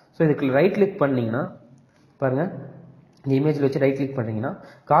இருக்கும். ஸோ இதுக்கு ரைட் கிளிக் பண்ணிங்கன்னா பாருங்கள், இந்த இமேஜில் வச்சு ரைட் கிளிக் பண்ணிங்கன்னா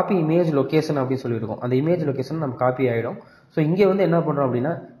காப்பி இமேஜ் லொக்கேஷன் அப்படின்னு சொல்லியிருக்கோம். அந்த இமேஜ் லொக்கேஷன் நம்ம காப்பி ஆகிடும். ஸோ இங்கே வந்து என்ன பண்ணுறோம்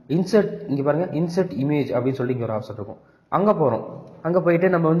அப்படின்னா இன்சர்ட், இங்கே பாருங்கள் இன்சர்ட் இமேஜ் அப்படின்னு சொல்லி இங்கே ஒரு ஆப்ஷன் இருக்கும். அங்கே போகிறோம். அங்கே போயிட்டு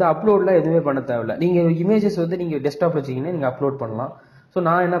நம்ம வந்து அப்லோட்லாம் எதுவுமே பண்ண தேவையில்லை. நீங்கள் இமேஜஸ் வந்து நீங்கள் டெஸ்க்டாப் வச்சிங்கன்னா நீங்கள் அப்லோட் பண்ணலாம். ஸோ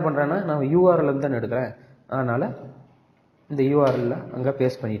நான் என்ன பண்ணுறேன்னா நான் URL தான் எடுக்கிறேன். அதனால் இந்த URL அங்கே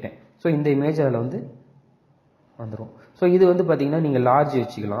பேஸ்ட் பண்ணிட்டேன். ஸோ இந்த இமேஜ் அதில் வந்து வந்துடும். ஸோ இது வந்து பார்த்தீங்கன்னா நீங்கள் லார்ஜ்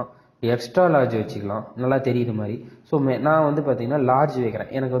வச்சுக்கலாம், எக்ஸ்ட்ரா லார்ஜ் வச்சுக்கலாம், நல்லா தெரியுற மாதிரி. ஸோ நான் வந்து பார்த்தீங்கன்னா லார்ஜ்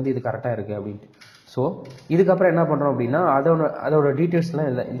வைக்கிறேன், எனக்கு வந்து இது கரெக்டாக இருக்குது அப்படின்ட்டு. ஸோ இதுக்கப்புறம் என்ன பண்ணுறோம் அப்படின்னா அதோட டீட்டெயில்ஸ்லாம்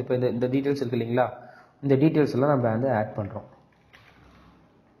இல்லை. இப்போ இந்த டீட்டெயில்ஸ் இருக்குது இல்லைங்களா, இந்த டீட்டெயில்ஸ் எல்லாம் நம்ம வந்து ஆட் பண்ணுறோம்.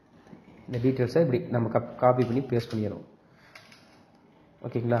 இந்த டீட்டெயில்ஸை இப்படி நம்ம காப்பி பண்ணி பேஸ்ட் பண்ணிடுறோம்.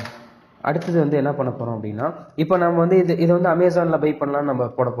 ஓகேங்களா? அடுத்தது வந்து என்ன பண்ண போகிறோம் அப்படின்னா இப்போ நம்ம வந்து இதை வந்து அமேசானில் பை பண்ணலான்னு நம்ம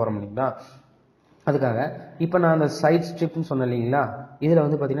போட போகிறோம் இல்லைங்களா. அதுக்காக இப்போ நான் அந்த சைட் ஸ்ட்ரிப்னு சொன்னேன் இல்லைங்களா, இதில்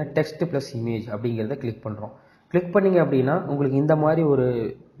வந்து பார்த்தீங்கன்னா டெக்ஸ்ட் ப்ளஸ் இமேஜ் அப்படிங்கிறத கிளிக் பண்ணுறோம். கிளிக் பண்ணிங்க அப்படின்னா உங்களுக்கு இந்த மாதிரி ஒரு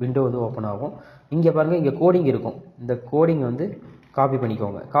விண்டோ வந்து ஓப்பன் ஆகும். இங்கே பாருங்கள், இங்கே கோடிங் இருக்கும். இந்த கோடிங் வந்து காப்பி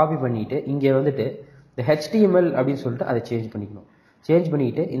பண்ணிக்கோங்க. காப்பி பண்ணிவிட்டு இங்கே வந்துட்டு இந்த HTML அப்படின்னு சொல்லிட்டு அதை சேஞ்ச் பண்ணிக்கணும். சேஞ்ச்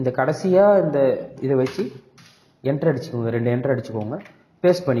பண்ணிவிட்டு இந்த கடைசியாக இந்த இதை வச்சு என்டர் அடிச்சுக்கோங்க, 2 என்டர் அடிச்சுக்கோங்க,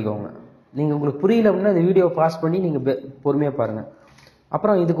 பேஸ்ட் பண்ணிக்கோங்க. நீங்கள் உங்களுக்கு புரியல அப்படின்னா இந்த வீடியோவை பாஸ் பண்ணி நீங்கள் பொறுமையாக பாருங்கள்.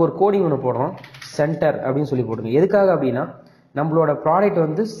 அப்புறம் இதுக்கு ஒரு கோடிங் ஒன்று போடுறோம், சென்டர் அப்படின்னு சொல்லி போடுங்க. எதுக்காக அப்படின்னா நம்மளோட ப்ராடக்ட்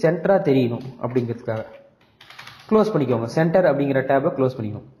வந்து சென்டராக தெரியணும் அப்படிங்கிறதுக்காக. க்ளோஸ் பண்ணிக்கோங்க, சென்டர் அப்படிங்கிற டேபை க்ளோஸ்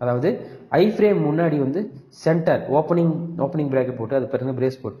பண்ணிக்கணும். அதாவது ஐ ஃப்ரேம் முன்னாடி வந்து சென்டர் ஓப்பனிங் பிராக்கெட் போட்டு அது பிறகு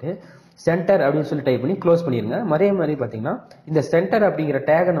பிரேஸ் போட்டு சென்டர் அப்படின்னு சொல்லி டைப் பண்ணி க்ளோஸ் பண்ணிடுங்க. அதே மாதிரி பார்த்தீங்கன்னா இந்த சென்டர் அப்படிங்கிற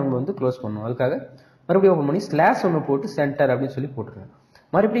டேகை நம்ம வந்து க்ளோஸ் பண்ணணும். அதுக்காக மறுபடியும் ஓப்பன் பண்ணி ஸ்லாஷ் ஒன்று போட்டு சென்டர் அப்படின்னு சொல்லி போட்டுருங்க.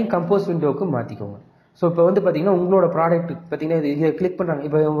 மறுபடியும் கம்போஸ் விண்டோவுக்கு மாற்றிக்கோங்க. ஸோ இப்போ வந்து பார்த்தீங்கன்னா உங்களோட ப்ராடக்ட் பார்த்தீங்கன்னா இதை கிளிக் பண்ணுறாங்க.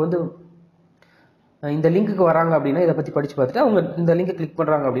 இப்போ இவங்க வந்து இந்த லிங்க்குக்கு வராங்க அப்படின்னா இதை பற்றி படித்து பார்த்துட்டு அவங்க இந்த லிங்கை கிளிக்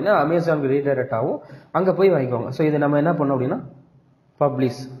பண்ணுறாங்க அப்படின்னா அமேசானுக்கு ரீடைரக்ட் ஆகும், அங்கே போய் வாங்கிக்கோங்க. ஸோ இதை நம்ம என்ன பண்ணோம் அப்படின்னா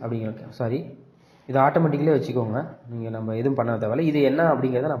பப்ளிஷ் அப்படிங்கிற இதை ஆட்டோமேட்டிக்கலே வச்சுக்கோங்க, நீங்கள் நம்ம எதுவும் பண்ண தேவையில்லை. இது என்ன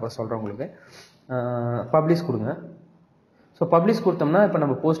அப்படிங்கிறத நான் இப்போ சொல்கிறேன் உங்களுக்கு. பப்ளிஷ் கொடுங்க. ஸோ பப்ளிஷ் கொடுத்தோம்னா இப்போ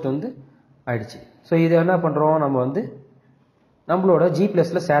நம்ம போஸ்ட் வந்து ஆயிடுச்சு. ஸோ இது என்ன பண்ணுறோம், நம்ம வந்து நம்மளோட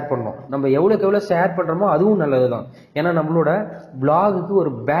G+ல ஷேர் பண்ணோம். நம்ம எவ்வளோக்கு எவ்வளோ ஷேர் பண்ணுறோமோ அதுவும் நல்லது தான். ஏன்னா நம்மளோட பிளாகுக்கு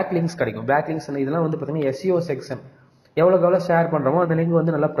ஒரு பேக் லிங்க்ஸ் கிடைக்கும். பேக் லிங்க்ஸ் இதெல்லாம் வந்து பார்த்தீங்கன்னா SEO செக்ஷன். எவ்வளோக்கு எவ்வளோ ஷேர் பண்ணுறோமோ அந்த லிங்க்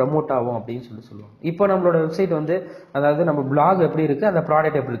வந்து நல்லா ப்ரமோட் ஆகும் அப்படின்னு சொல்லுவாங்க. இப்போ நம்மளோட வெப்சைட் வந்து அதாவது நம்ம பிளாக் எப்படி இருக்குது, அந்த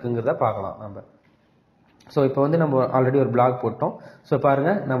ப்ராடக்ட் எப்படி இருக்குங்கிறத பார்க்கலாம் நம்ம. ஸோ இப்போ வந்து நம்ம ஆல்ரெடி ஒரு பிளாக் போட்டோம். ஸோ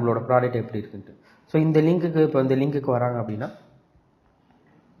பாருங்கள் நம்மளோட ப்ராடக்ட் எப்படி இருக்குன்ட்டு. ஸோ இந்த லிங்க்குக்கு இப்போ இந்த லிங்க்குக்கு வராங்க அப்படின்னா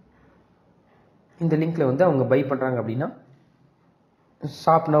இந்த லிங்க்ல வந்து அவங்க பை பண்ணுறாங்க அப்படின்னா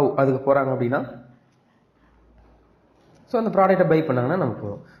ஷாப் நவ் அதுக்கு போகிறாங்க அப்படின்னா ஸோ அந்த ப்ராடக்ட்டை பை பண்ணாங்கன்னா நமக்கு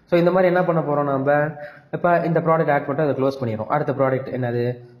வரும். ஸோ இந்த மாதிரி என்ன பண்ண போகிறோம் நம்ம இப்போ இந்த ப்ராடக்ட் ஆட் பண்ணிட்டு அதை க்ளோஸ் பண்ணிடுறோம். அடுத்த ப்ராடக்ட் என்னது,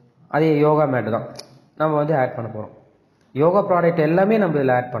 அதே யோகா மேட்டு தான் நம்ம வந்து ஆட் பண்ண போகிறோம். யோகா ப்ராடக்ட் எல்லாமே நம்ம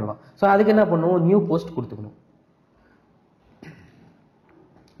இதில் ஆட் பண்ணலாம். ஸோ அதுக்கு என்ன பண்ணுவோம், நியூ போஸ்ட் கொடுத்துக்கணும்.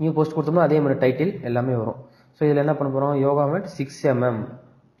 நியூ போஸ்ட் கொடுத்தோம்னா அதே மாதிரி டைட்டில் எல்லாமே வரும். ஸோ இதில் என்ன பண்ண போகிறோம், யோகா மேட் 6mm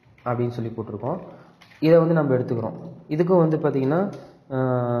அப்படின்னு சொல்லி போட்டிருக்கோம். இதை வந்து நம்ம எடுத்துக்கிறோம். இதுக்கும் வந்து பார்த்தீங்கன்னா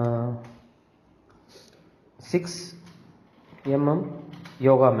 6mm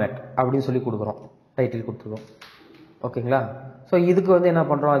யோகா மேட் அப்படின்னு சொல்லி கொடுக்குறோம், டைட்டில் கொடுத்துருக்கோம். ஓகேங்களா. ஸோ இதுக்கு வந்து என்ன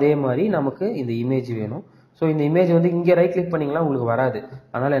பண்ணுறோம், அதே மாதிரி நமக்கு இந்த இமேஜ் வேணும். ஸோ இந்த இமேஜ் வந்து இங்கே ரைட் கிளிக் பண்ணிங்கன்னா உங்களுக்கு வராது.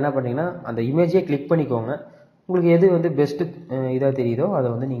 அதனால் என்ன பண்ணிங்கன்னா அந்த இமேஜே கிளிக் பண்ணிக்கோங்க. உங்களுக்கு எது வந்து பெஸ்ட்டு இதாக தெரியுதோ அதை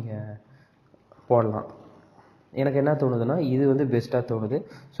வந்து நீங்கள் போடலாம். எனக்கு என்ன தோணுதுன்னா இது வந்து பெஸ்ட்டாக தோணுது.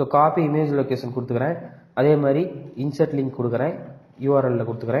 ஸோ காப்பி இமேஜ் லொக்கேஷன் கொடுத்துக்கிறேன். அதே மாதிரி இன்சர்ட் லிங்க் கொடுக்குறேன், யூஆர்எல்ல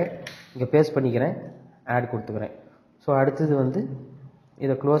கொடுத்துக்கிறேன், இங்கே பேஸ்ட் பண்ணிக்கிறேன், ஆட் கொடுத்துக்கிறேன். ஸோ அடுத்தது வந்து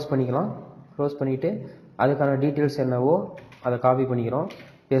இதை க்ளோஸ் பண்ணிக்கலாம். க்ளோஸ் பண்ணிவிட்டு அதுக்கான டீட்டெயில்ஸ் என்னவோ அதை காப்பி பண்ணிக்கிறோம்,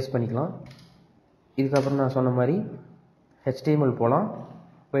 பேஸ்ட் பண்ணிக்கலாம். இதுக்கப்புறம் நான் சொன்ன மாதிரி HTML போகலாம்.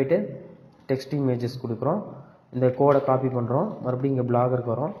 போயிட்டு டெக்ஸ்ட் இமேஜஸ் கொடுக்குறோம், இந்த கோடை காப்பி பண்ணுறோம், மறுபடியும் இங்கே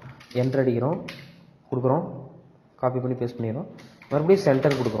பிளாகருக்கு வரோம், என்டர் அடிக்கிறோம், கொடுக்குறோம், காப்பி பண்ணி பேஸ்ட் பண்ணிடுறோம், மறுபடியும்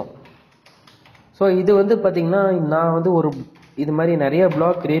சென்டர் கொடுக்குறோம். ஸோ இது வந்து பார்த்திங்கன்னா நான் வந்து ஒரு இது மாதிரி நிறைய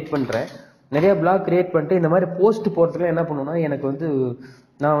பிளாக் க்ரியேட் பண்ணுறேன். நிறைய பிளாக் க்ரியேட் பண்ணிட்டு இந்த மாதிரி போஸ்ட் போகிறதுக்குலாம் என்ன பண்ணுவேன்னா எனக்கு வந்து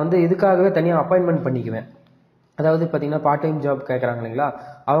நான் வந்து இதுக்காகவே தனியாக அப்பாயின்மெண்ட் பண்ணிக்குவேன். அதாவது பார்த்தீங்கன்னா பார்ட் டைம் ஜாப் கேட்குறாங்க இல்லைங்களா,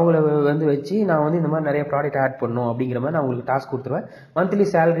 அவங்கள வந்து வச்சு நான் வந்து இந்த மாதிரி நிறைய ப்ராடக்ட் ஆட் பண்ணணும் அப்படிங்கிற மாதிரி நான் அவங்களுக்கு டாஸ்க் கொடுத்துருவேன். மந்த்லி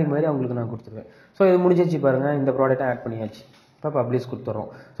சேலரி மாதிரி அவங்களுக்கு நான் கொடுத்துருவேன். ஸோ இது முடிஞ்சிச்சு பாருங்கள், இந்த ப்ராடக்ட்டை ஆட் பண்ணியாச்சு, இப்போ பப்ளிஷ் கொடுத்துட்றோம்.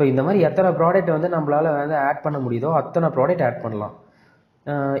 ஸோ இந்த மாதிரி எத்தனை ப்ராடக்ட் வந்து நம்மளால் வந்து ஆட் பண்ண முடியுதோ அத்தனை ப்ராடக்ட் ஆட் பண்ணலாம்.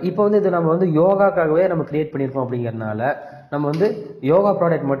 இப்போ வந்து இது நம்ம வந்து யோகாக்காகவே நம்ம கிரியேட் பண்ணியிருக்கோம் அப்படிங்கிறதுனால நம்ம வந்து யோகா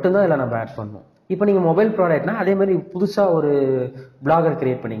ப்ராடக்ட் மட்டும்தான் இதில் நம்ம ஆட் பண்ணணும். இப்போ நீங்கள் மொபைல் ப்ராடக்ட்னா அதே மாதிரி புதுசாக ஒரு பிளாகர்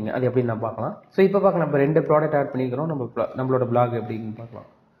கிரியேட் பண்ணிங்க, அது எப்படின்னு நான் பார்க்கலாம். ஸோ இப்போ பார்க்கலாம், நம்ம 2 ப்ராடக்ட் ஆட் பண்ணிக்கிறோம், நம்மளோட பிளாக் எப்படின்னு பார்க்கலாம்.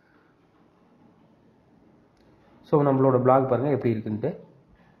 ஸோ நம்மளோட பிளாக் பாருங்கள் எப்படி இருக்குன்ட்டு.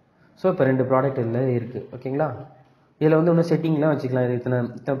 ஸோ இப்போ 2 ப்ராடக்ட் இதில் இருக்குது. ஓகேங்களா. இதில் வந்து இன்னும் செட்டிங்லாம் வச்சுக்கலாம், இது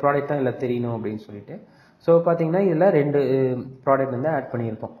இத்தனை ப்ராடக்ட் தான் இதில் தெரியணும் அப்படின்னு சொல்லிட்டு. ஸோ பார்த்தீங்கன்னா இதில் 2 ப்ராடக்ட் வந்து ஆட்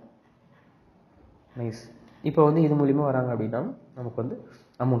பண்ணியிருக்கோம். நைஸ். இப்போ வந்து இது மூலிமா வராங்க அப்படின்னா நமக்கு வந்து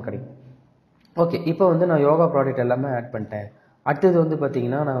அமௌண்ட் கிடைக்கும். ஓகே, இப்போ வந்து நான் யோகா ப்ராடக்ட் எல்லாமே ஆட் பண்ணிட்டேன். அடுத்தது வந்து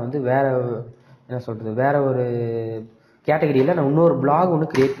பார்த்தீங்கன்னா நான் வந்து வேற ஒரு கேட்டகரியில் நான் இன்னொரு பிளாக்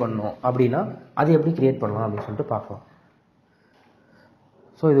ஒன்று க்ரியேட் பண்ணணும் அப்படின்னா அது எப்படி க்ரியேட் பண்ணலாம் அப்படின்னு சொல்லிட்டு பார்க்கலாம்.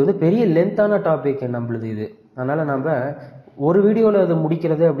 ஸோ இது வந்து பெரிய லென்த்தான டாபிக் நம்மளுது இது. அதனால் நம்ம ஒரு வீடியோவில் அதை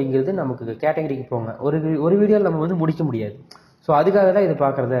முடிக்கிறது அப்படிங்கிறது நமக்கு கேட்டகரிக்கு போங்க, ஒரு வீடியோவில் நம்ம வந்து முடிக்க முடியாது. ஸோ அதுக்காக தான் இது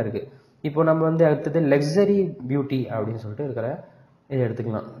பார்க்குறதா இருக்குது. இப்போ நம்ம வந்து அடுத்தது லக்ஸரி பியூட்டி அப்படின்னு சொல்லிட்டு இருக்கிற இதை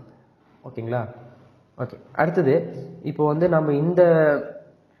எடுத்துக்கலாம். ஓகேங்களா. ஓகே, அடுத்தது இப்போ வந்து நம்ம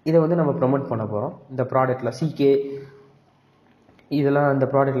இதை வந்து நம்ம ப்ரொமோட் பண்ண போகிறோம். இந்த ப்ராடக்டில் CK இதெல்லாம் அந்த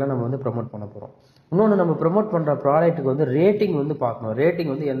ப்ராடக்ட்லாம் நம்ம வந்து ப்ரொமோட் பண்ண போகிறோம். இன்னொன்று, நம்ம ப்ரொமோட் பண்ணுற ப்ராடக்ட்டுக்கு வந்து ரேட்டிங் வந்து பார்க்கணும். ரேட்டிங்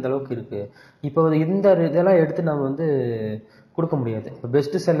வந்து எந்த அளவுக்கு இருக்குது. இப்போ இந்த இதெல்லாம் எடுத்து நம்ம வந்து கொடுக்க முடியாது. இப்போ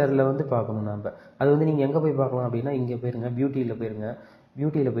பெஸ்ட் செல்லரில் வந்து பார்க்கணும் நம்ம. அது வந்து நீங்கள் எங்கே போய் பார்க்கலாம் அப்படின்னா இங்கே போயிருங்க, பியூட்டியில் போயிருங்க.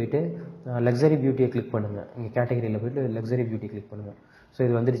 பியூட்டியில் போயிட்டு லக்ஸரி பியூட்டியை கிளிக் பண்ணுங்கள். இங்கே கேட்டகரியில் போய்ட்டு லக்ஸரி பியூட்டி கிளிக் பண்ணுங்கள். ஸோ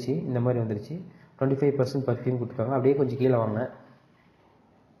இது வந்துருச்சு, இந்த மாதிரி வந்துருச்சு. 25% பர்ஃப்யூம் கொடுத்துருக்காங்க. அப்படியே கொஞ்சம் கீழே வாங்க,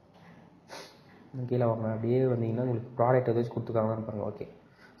 அப்படியே வந்தீங்கன்னா உங்களுக்கு ப்ராடக்ட் ஏதாச்சும் கொடுத்துருக்காங்கன்னு பாருங்கள். ஓகே,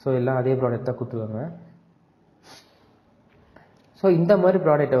 ஸோ எல்லாம் அதே ப்ராடக்ட் தான் கொடுத்துருக்காங்க. ஸோ இந்த மாதிரி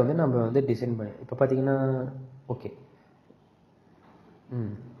ப்ராடக்டை வந்து நம்ம வந்து டிசைன் பண்ணி இப்போ பார்த்தீங்கன்னா ஓகே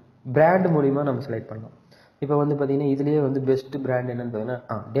பிராண்ட் மூலிமா நம்ம செலக்ட் பண்ணலாம். இப்போ வந்து பார்த்தீங்கன்னா இதுலேயே வந்து பெஸ்ட் பிராண்ட் என்னன்னு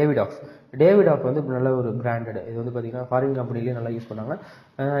பார்த்தீங்கன்னா டேவிட் ஆஃப் வந்து நல்ல ஒரு பிராண்டட். இது வந்து பார்த்தீங்கன்னா ஃபாரின் கம்பெனிலேயே நல்லா யூஸ் பண்ணாங்க.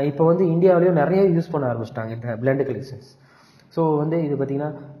 இப்போ வந்து இந்தியாவிலேயும் நிறைய யூஸ் பண்ண ஆரம்பிச்சிட்டாங்க இந்த பிளண்ட் கலெக்ஷன்ஸ். ஸோ வந்து இது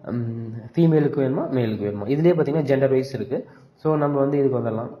பார்த்தீங்கன்னா ஃபீமேலுக்கு வேணுமா மேலுக்கு வேணுமா, இதுலேயே பார்த்தீங்கன்னா ஜெண்டர் வைஸ் இருக்குது. ஸோ நம்ம வந்து இதுக்கு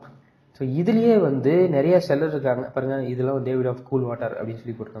வந்துடலாம். ஸோ இதுலேயே வந்து நிறைய செல்லர் இருக்காங்க பாருங்கள். இதெல்லாம் டேவிட் ஆஃப் கூல் வாட்டர் அப்படின்னு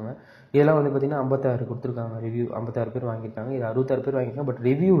சொல்லி போட்டிருக்காங்க. இதெல்லாம் வந்து பார்த்தீங்கன்னா 56 கொடுத்துருக்காங்க ரிவ்யூ. 56 பேர் வாங்கியிருக்காங்க. இது 66 பேர் வாங்கியிருக்காங்க, பட்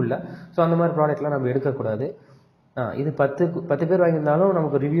ரிவ்யூ இல்லை. ஸோ அந்த மாதிரி ப்ராடக்ட்லாம் நம்ம எடுக்கக்கூடாது. இது 10 பேர் வாங்கியிருந்தாலும்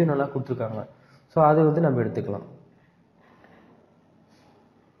நமக்கு ரிவ்யூ நல்லா கொடுத்துருக்காங்க. ஸோ அது வந்து நம்ம எடுத்துக்கலாம்.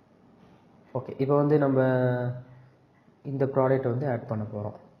 ஓகே, இப்போ வந்து நம்ம இந்த ப்ராடக்ட்டை வந்து ஆட் பண்ண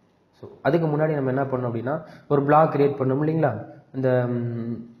போகிறோம். ஸோ அதுக்கு முன்னாடி நம்ம என்ன பண்ணோம் அப்படின்னா ஒரு பிளாக் கிரியேட் பண்ணோம் இல்லைங்களா. இந்த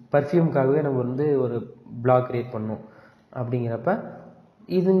பர்ஃப்யூம்காகவே நம்ம வந்து ஒரு பிளாக் கிரியேட் பண்ணோம். அப்படிங்கிறப்ப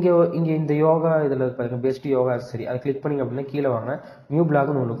இது இங்கே இந்த யோகா இதில் பாருங்கள், பெஸ்ட் யோகா சரி, அதை கிளிக் பண்ணிங்க அப்படின்னா கீழே வாங்க, நியூ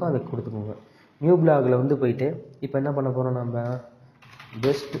பிளாக்னு ஒன்று இருக்கும், அதை கொடுத்துக்கோங்க. நியூ பிளாகில் வந்து போயிட்டு இப்போ என்ன பண்ண போகிறோம், நம்ம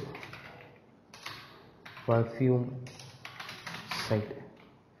best perfume site.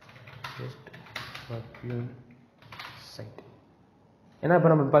 Just perfume site. ஏன்னா இப்போ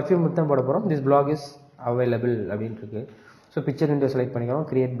நம்ம பர்ஃப்யூம் தான் போட போகிறோம். திஸ் பிளாக் இஸ் அவைலபிள் அப்படின்ட்டு இருக்கு. ஸோ பிக்சர் விண்டோ செலக்ட் பண்ணிக்கிறோம்,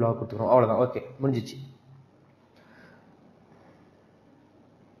 கிரியேட் பிளாக் கொடுத்துக்கிறோம், அவ்வளோதான். ஓகே, முடிஞ்சிச்சு.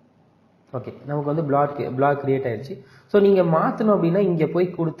 ஓகே, நமக்கு வந்து பிளாக் கிரியேட் ஆயிடுச்சு. ஸோ நீங்கள் மாற்றணும் அப்படின்னா இங்கே போய்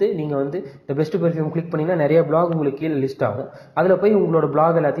கொடுத்து நீங்கள் வந்து இந்த பெஸ்ட் பெர்ஃப்யூம் கிளிக் பண்ணிங்கன்னா நிறைய பிளாக் உங்களுக்கு கீழே லிஸ்ட் ஆகும். அதில் போய் உங்களோட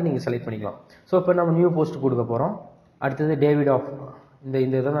பிளாக் எல்லாத்தையும் நீங்கள் செலக்ட் பண்ணிக்கலாம். ஸோ இப்போ நம்ம நியூ போஸ்ட் கொடுக்க போகிறோம். அடுத்தது டேவிட் ஆஃப் இந்த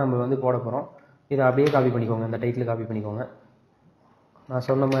இதை நம்ம வந்து போட போகிறோம். இதை அப்படியே காப்பி பண்ணிக்கோங்க, இந்த டைட்டில் காப்பி பண்ணிக்கோங்க. நான்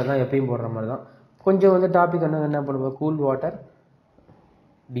சொன்ன மாதிரி தான், எப்பயும் போடுற மாதிரி தான். கொஞ்சம் வந்து டாபிக் என்ன பண்ணுவோம், கூல் வாட்டர்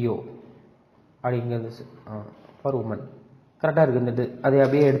டியோ அப்படிங்கிறது ஃபார் உமன் கரெக்டாக இருக்குது. அதை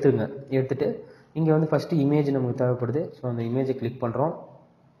அப்படியே எடுத்துங்க. எடுத்துகிட்டு இங்கே வந்து ஃபஸ்ட்டு இமேஜ் நமக்கு தேவைப்படுது. ஸோ அந்த இமேஜை கிளிக் பண்ணுறோம்.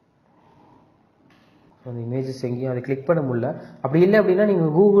 ஸோ அந்த இமேஜஸ் எங்கேயும் அதை கிளிக் பண்ண முடியல. அப்படி இல்லை அப்படின்னா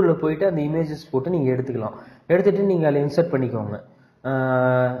நீங்கள் கூகுளில் போயிட்டு அந்த இமேஜஸ் போட்டு நீங்கள் எடுத்துக்கலாம். எடுத்துகிட்டு நீங்கள் அதில் இன்சர்ட் பண்ணிக்கோங்க,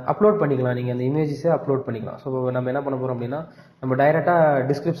 அப்லோட் பண்ணிக்கலாம். நீங்கள் அந்த இமேஜஸை அப்லோட் பண்ணிக்கலாம். ஸோ நம்ம என்ன பண்ண போகிறோம் அப்படின்னா நம்ம டைரெக்டாக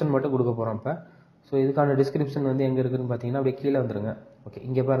டிஸ்கிரிப்ஷன் மட்டும் கொடுக்க போகிறோம் இப்போ. ஸோ இதுக்கான டிஸ்கிரிப்ஷன் வந்து எங்கே இருக்குதுன்னு பார்த்தீங்கன்னா அப்படியே கீழே வந்துடுங்க. ஓகே,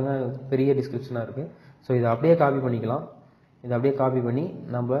 இங்கே பாருங்கள் பெரிய டிஸ்கிரிப்ஷனாக இருக்குது. ஸோ இதை அப்படியே காப்பி பண்ணிக்கலாம். இதை அப்படியே காப்பி பண்ணி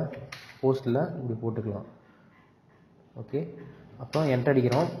நம்ம போஸ்ட்டில் இப்படி போட்டுக்கலாம். ஓகே, அப்புறம் என்டர்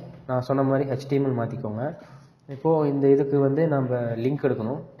அடிக்கிறோம். நான் சொன்ன மாதிரி HTML மாற்றிக்கோங்க. இப்போது இந்த இதுக்கு வந்து நம்ம லிங்க்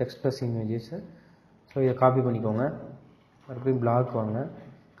எடுக்கணும், டெக்ஸ்ட் ப்ளஸ் இமேஜஸ். ஸோ இதை காப்பி பண்ணிக்கோங்க. மறுபடியும் பிளாக் வாங்க.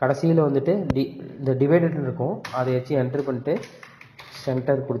 கடைசியில் வந்துட்டு இந்த டிவைடட் இருக்கும், அதை வச்சு என்டர் பண்ணிட்டு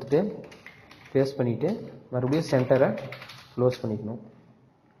சென்டர் கொடுத்துட்டு பேஸ்ட் பண்ணிவிட்டு மறுபடியும் சென்டரை க்ளோஸ் பண்ணிக்கணும்.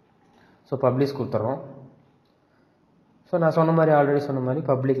 ஸோ பப்ளிஷ் கொடுத்துட்றோம். ஸோ நான் சொன்ன மாதிரி ஆல்ரெடி சொன்ன மாதிரி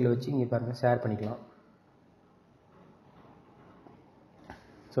பப்ளிக்கில் வச்சு இங்கே பாருங்கள் ஷேர் பண்ணிக்கலாம்.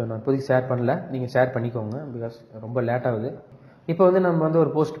 ஸோ நான் இப்போதைக்கு ஷேர் பண்ணல, நீங்கள் ஷேர் பண்ணிக்கோங்க, பிகாஸ் ரொம்ப லேட் ஆகுது. இப்போ வந்து நம்ம வந்து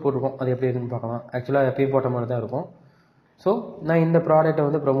ஒரு போஸ்ட் போட்டிருக்கோம், அது எப்படி இருக்குன்னு பார்க்கலாம். ஆக்சுவலாக எப்பயும் போட்ட மாதிரி தான் இருக்கும். ஸோ நான் இந்த ப்ராடக்ட்டை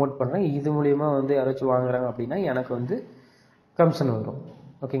வந்து ப்ரமோட் பண்ணுறேன். இது மூலிமா வந்து யாராச்சும் வாங்குறாங்க அப்படின்னா எனக்கு வந்து கமிஷன் வரும்.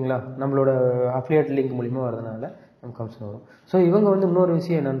 ஓகேங்களா, நம்மளோட அஃபிலியேட் லிங்க் மூலிமா வரதுனால நமக்கு கமிஷன் வரும். ஸோ இவங்க வந்து இன்னொரு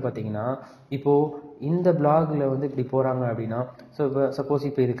விஷயம் என்னென்னு பார்த்தீங்கன்னா, இப்போது இந்த பிளாகில் வந்து இப்படி போகிறாங்க அப்படின்னா, ஸோ இப்போ சப்போஸ்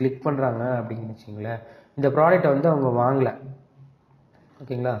இப்போ இது கிளிக் பண்ணுறாங்க அப்படின்னு வச்சிங்களேன், இந்த ப்ராடக்ட்டை வந்து அவங்க வாங்கலை.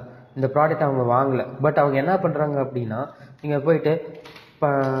 ஓகேங்களா, இந்த ப்ராடக்ட் அவங்க வாங்கலை. பட் அவங்க என்ன பண்ணுறாங்க அப்படின்னா, நீங்கள் போயிட்டு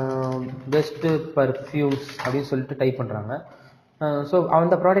பெஸ்ட்டு பர்ஃப்யூம்ஸ் அப்படின்னு சொல்லிட்டு டைப் பண்ணுறாங்க. ஸோ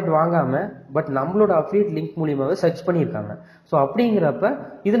அந்த ப்ராடக்ட் வாங்காமல் பட் நம்மளோட அஃபிலியேட் லிங்க் மூலியமாகவே சர்ச் பண்ணியிருக்காங்க. ஸோ அப்படிங்கிறப்ப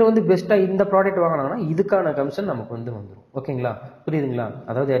இதில் வந்து பெஸ்ட்டாக இந்த ப்ராடக்ட் வாங்கினாங்கன்னா இதுக்கான கமிஷன் நமக்கு வந்து வந்துடும். ஓகேங்களா, புரியுதுங்களா?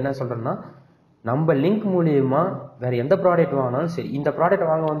 அதாவது என்ன சொல்கிறேன்னா, நம்ம லிங்க் மூலியமாக வேறு எந்த ப்ராடக்ட் வாங்கினாலும் சரி, இந்த ப்ராடக்ட்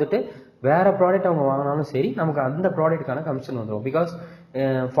வாங்க வந்துட்டு வேறு ப்ராடக்ட் அவங்க வாங்கினாலும் சரி, நமக்கு அந்த ப்ராடக்ட்டுக்கான கமிஷன் வந்துடும். பிகாஸ்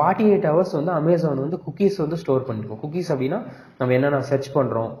 48 ஹவர்ஸ் வந்து அமேசான் வந்து குக்கீஸ் வந்து ஸ்டோர் பண்ணிருக்கோம். குக்கீஸ் அப்படின்னா நம்ம என்னென்ன சர்ச்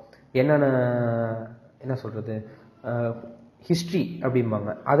பண்ணுறோம், என்னென்ன என்ன சொல்கிறது ஹிஸ்ட்ரி அப்படிம்பாங்க,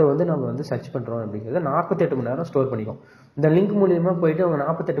 அதை வந்து நம்ம வந்து சர்ச் பண்ணுறோம் அப்படிங்கிறத 48 மணி நேரம் ஸ்டோர் பண்ணிக்கும். இந்த லிங்க் மூலியமாக போயிட்டு அவங்க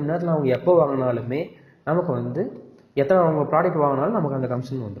 48 மணி நேரத்தில் அவங்க எப்போ வாங்கினாலுமே நமக்கு வந்து எத்தனை அவங்க ப்ராடக்ட் வாங்கினாலும் நமக்கு அந்த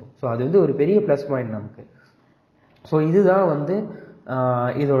கமிஷன் வந்துடும். ஸோ அது வந்து ஒரு பெரிய ப்ளஸ் பாயிண்ட் நமக்கு. ஸோ இதுதான் வந்து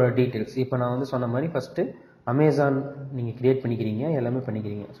இதோட டீட்டெயில்ஸ். இப்போ நான் வந்து சொன்ன மாதிரி ஃபஸ்ட்டு அமேசான் நீங்கள் க்ரியேட் பண்ணிக்கிறீங்க, எல்லாமே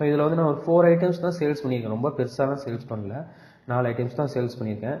பண்ணிக்கிறீங்க. ஸோ இதில் வந்து நான் ஒரு 4 ஐட்டம்ஸ் தான் சேல்ஸ் பண்ணியிருக்கேன். ரொம்ப பெருசாலாம் சேல்ஸ் பண்ணல, 4 ஐட்டம்ஸ் தான் சேல்ஸ்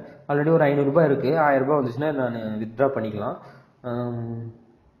பண்ணியிருக்கேன். ஆல்ரெடி ஒரு 500 ரூபாய் இருக்குது. 1000 ரூபாய் வந்துச்சுன்னா நான் வித்ட்ரா பண்ணிக்கலாம்.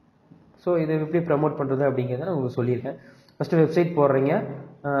 ஸோ இதை எப்படி ப்ரமோட் பண்ணுறது அப்படிங்கிறத நான் உங்களுக்கு சொல்லியிருக்கேன். ஃபஸ்ட்டு வெப்சைட் போடுறீங்க,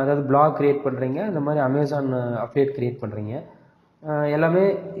 அதாவது பிளாக் க்ரியேட் பண்ணுறீங்க, இந்த மாதிரி அமேசான் அஃபிலியேட் க்ரியேட் பண்ணுறீங்க, எல்லாமே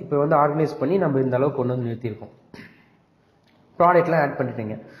இப்போ வந்து ஆர்கனைஸ் பண்ணி நம்ம இந்த அளவுக்கு கொண்டு வந்து நிறுத்தியிருக்கோம். ப்ராடக்ட்லாம் ஆட்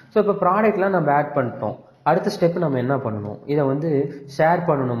பண்ணிட்டீங்க. ஸோ இப்போ ப்ராடக்ட்லாம் நம்ம ஆட் பண்ணிட்டோம். அடுத்த ஸ்டெப்பு நம்ம என்ன பண்ணணும், இதை வந்து ஷேர்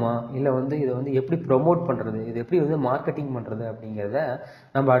பண்ணணுமா, இல்லை வந்து இதை வந்து எப்படி ப்ரொமோட் பண்ணுறது, இது எப்படி வந்து மார்க்கெட்டிங் பண்ணுறது அப்படிங்கிறத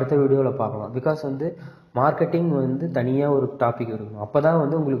நம்ம அடுத்த வீடியோவில் பார்க்கலாம். பிகாஸ் வந்து மார்க்கெட்டிங் வந்து தனியாக ஒரு டாபிக் இருக்கணும், அப்போ தான்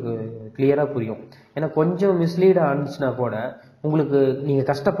வந்து உங்களுக்கு கிளியராக புரியும். ஏன்னா கொஞ்சம் மிஸ்லீடாக ஆனிச்சுன்னா கூட உங்களுக்கு நீங்கள்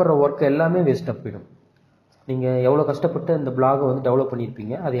கஷ்டப்படுற ஒர்க் எல்லாமே வேஸ்ட்டாக போயிடும். நீங்கள் எவ்வளோ கஷ்டப்பட்டு அந்த பிளாகை வந்து டெவலப்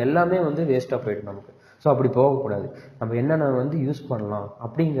பண்ணியிருப்பீங்க, அது எல்லாமே வந்து வேஸ்ட்டாக போயிடும் நமக்கு. ஸோ அப்படி போகக்கூடாது. நம்ம என்னென்ன வந்து யூஸ் பண்ணலாம்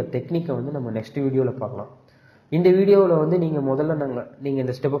அப்படிங்கிற டெக்னிக்கை வந்து நம்ம நெக்ஸ்ட் வீடியோவில் பார்க்கலாம். இந்த வீடியோவில் வந்து நீங்கள் முதல்ல நீங்கள்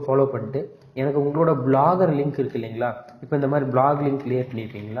இந்த ஸ்டெப்பை ஃபாலோ பண்ணிட்டு எனக்கு உங்களோட பிளாகர் லிங்க் இருக்குது இல்லைங்களா, இப்போ இந்த மாதிரி பிளாக் லிங்க் கிளியர்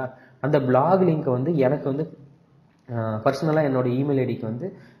பண்ணியிருக்கீங்களா, அந்த பிளாக் லிங்க்கை வந்து எனக்கு வந்து பர்சனலாக என்னோடய இமெயில் ஐடிக்கு வந்து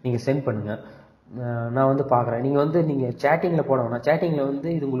நீங்கள் சென்ட் பண்ணுங்கள். நான் வந்து பார்க்குறேன். நீங்கள் சேட்டிங்கில் போட வேணாம். சேட்டிங்கில் வந்து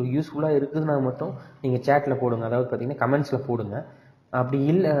இது உங்களுக்கு யூஸ்ஃபுல்லாக இருக்குதுன்னா மட்டும் நீங்கள் சேட்டில் போடுங்க, அதாவது பார்த்தீங்கன்னா கமெண்ட்ஸில் போடுங்க. அப்படி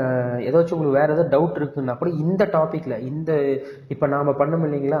இல்லை ஏதாச்சும் உங்களுக்கு வேறு ஏதாவது டவுட் இருக்குன்னா கூட இந்த டாப்பிக்கில் இப்போ நாம் பண்ணோம்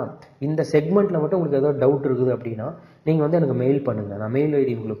இல்லைங்களா, இந்த செக்மெண்ட்டில் மட்டும் உங்களுக்கு ஏதாவது டவுட் இருக்குது அப்படின்னா நீங்கள் வந்து எனக்கு மெயில் பண்ணுங்கள். நான் மெயில்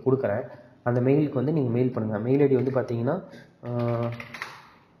ஐடி உங்களுக்கு கொடுக்குறேன். அந்த மெயிலுக்கு வந்து நீங்கள் மெயில் பண்ணுங்கள். மெயில் ஐடி வந்து பார்த்தீங்கன்னா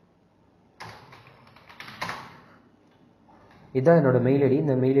இதுதான் என்னோட மெயில் ஐடி.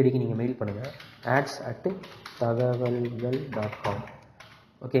 இந்த மெயில் ஐடிக்கு நீங்கள் மெயில் பண்ணுங்கள், ads@தகவல்கள்.com.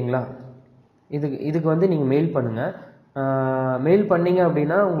 ஓகேங்களா? இதுக்கு வந்து நீங்கள் மெயில் பண்ணுங்கள். மெயில் பண்ணீங்க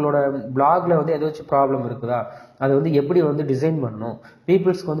அப்படின்னா உங்களோட பிளாகில் வந்து ஏதாச்சும் ப்ராப்ளம் இருக்குதா, அதை வந்து எப்படி வந்து டிசைன் பண்ணணும்,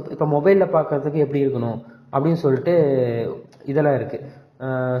 பீப்புள்ஸ்க்கு வந்து இப்போ மொபைலில் பார்க்கறதுக்கு எப்படி இருக்கணும் அப்படின்னு சொல்லிட்டு இதெல்லாம் இருக்குது.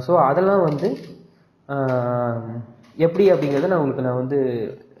 ஸோ அதெல்லாம் வந்து எப்படி அப்படிங்கிறத நான் வந்து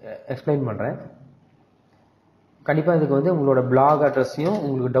எக்ஸ்பிளைன் பண்ணுறேன். கண்டிப்பாக இதுக்கு வந்து உங்களோட பிளாக் அட்ரஸையும்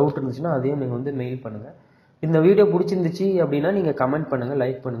உங்களுக்கு டவுட் இருந்துச்சுன்னா அதையும் நீங்கள் வந்து மெயில் பண்ணுங்கள். இந்த வீடியோ பிடிச்சிருந்துச்சு அப்படின்னா நீங்கள் கமெண்ட் பண்ணுங்கள்,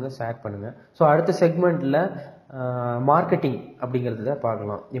 லைக் பண்ணுங்கள், ஷேர் பண்ணுங்கள். ஸோ அடுத்த செக்மெண்ட்டில் மார்க்கெட்டிங் அப்படிங்கிறத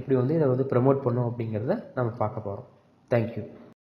பார்க்கலாம், எப்படி வந்து இதை வந்து ப்ரமோட் பண்ணணும் அப்படிங்கிறத நம்ம பார்க்க போகிறோம். தேங்க்யூ.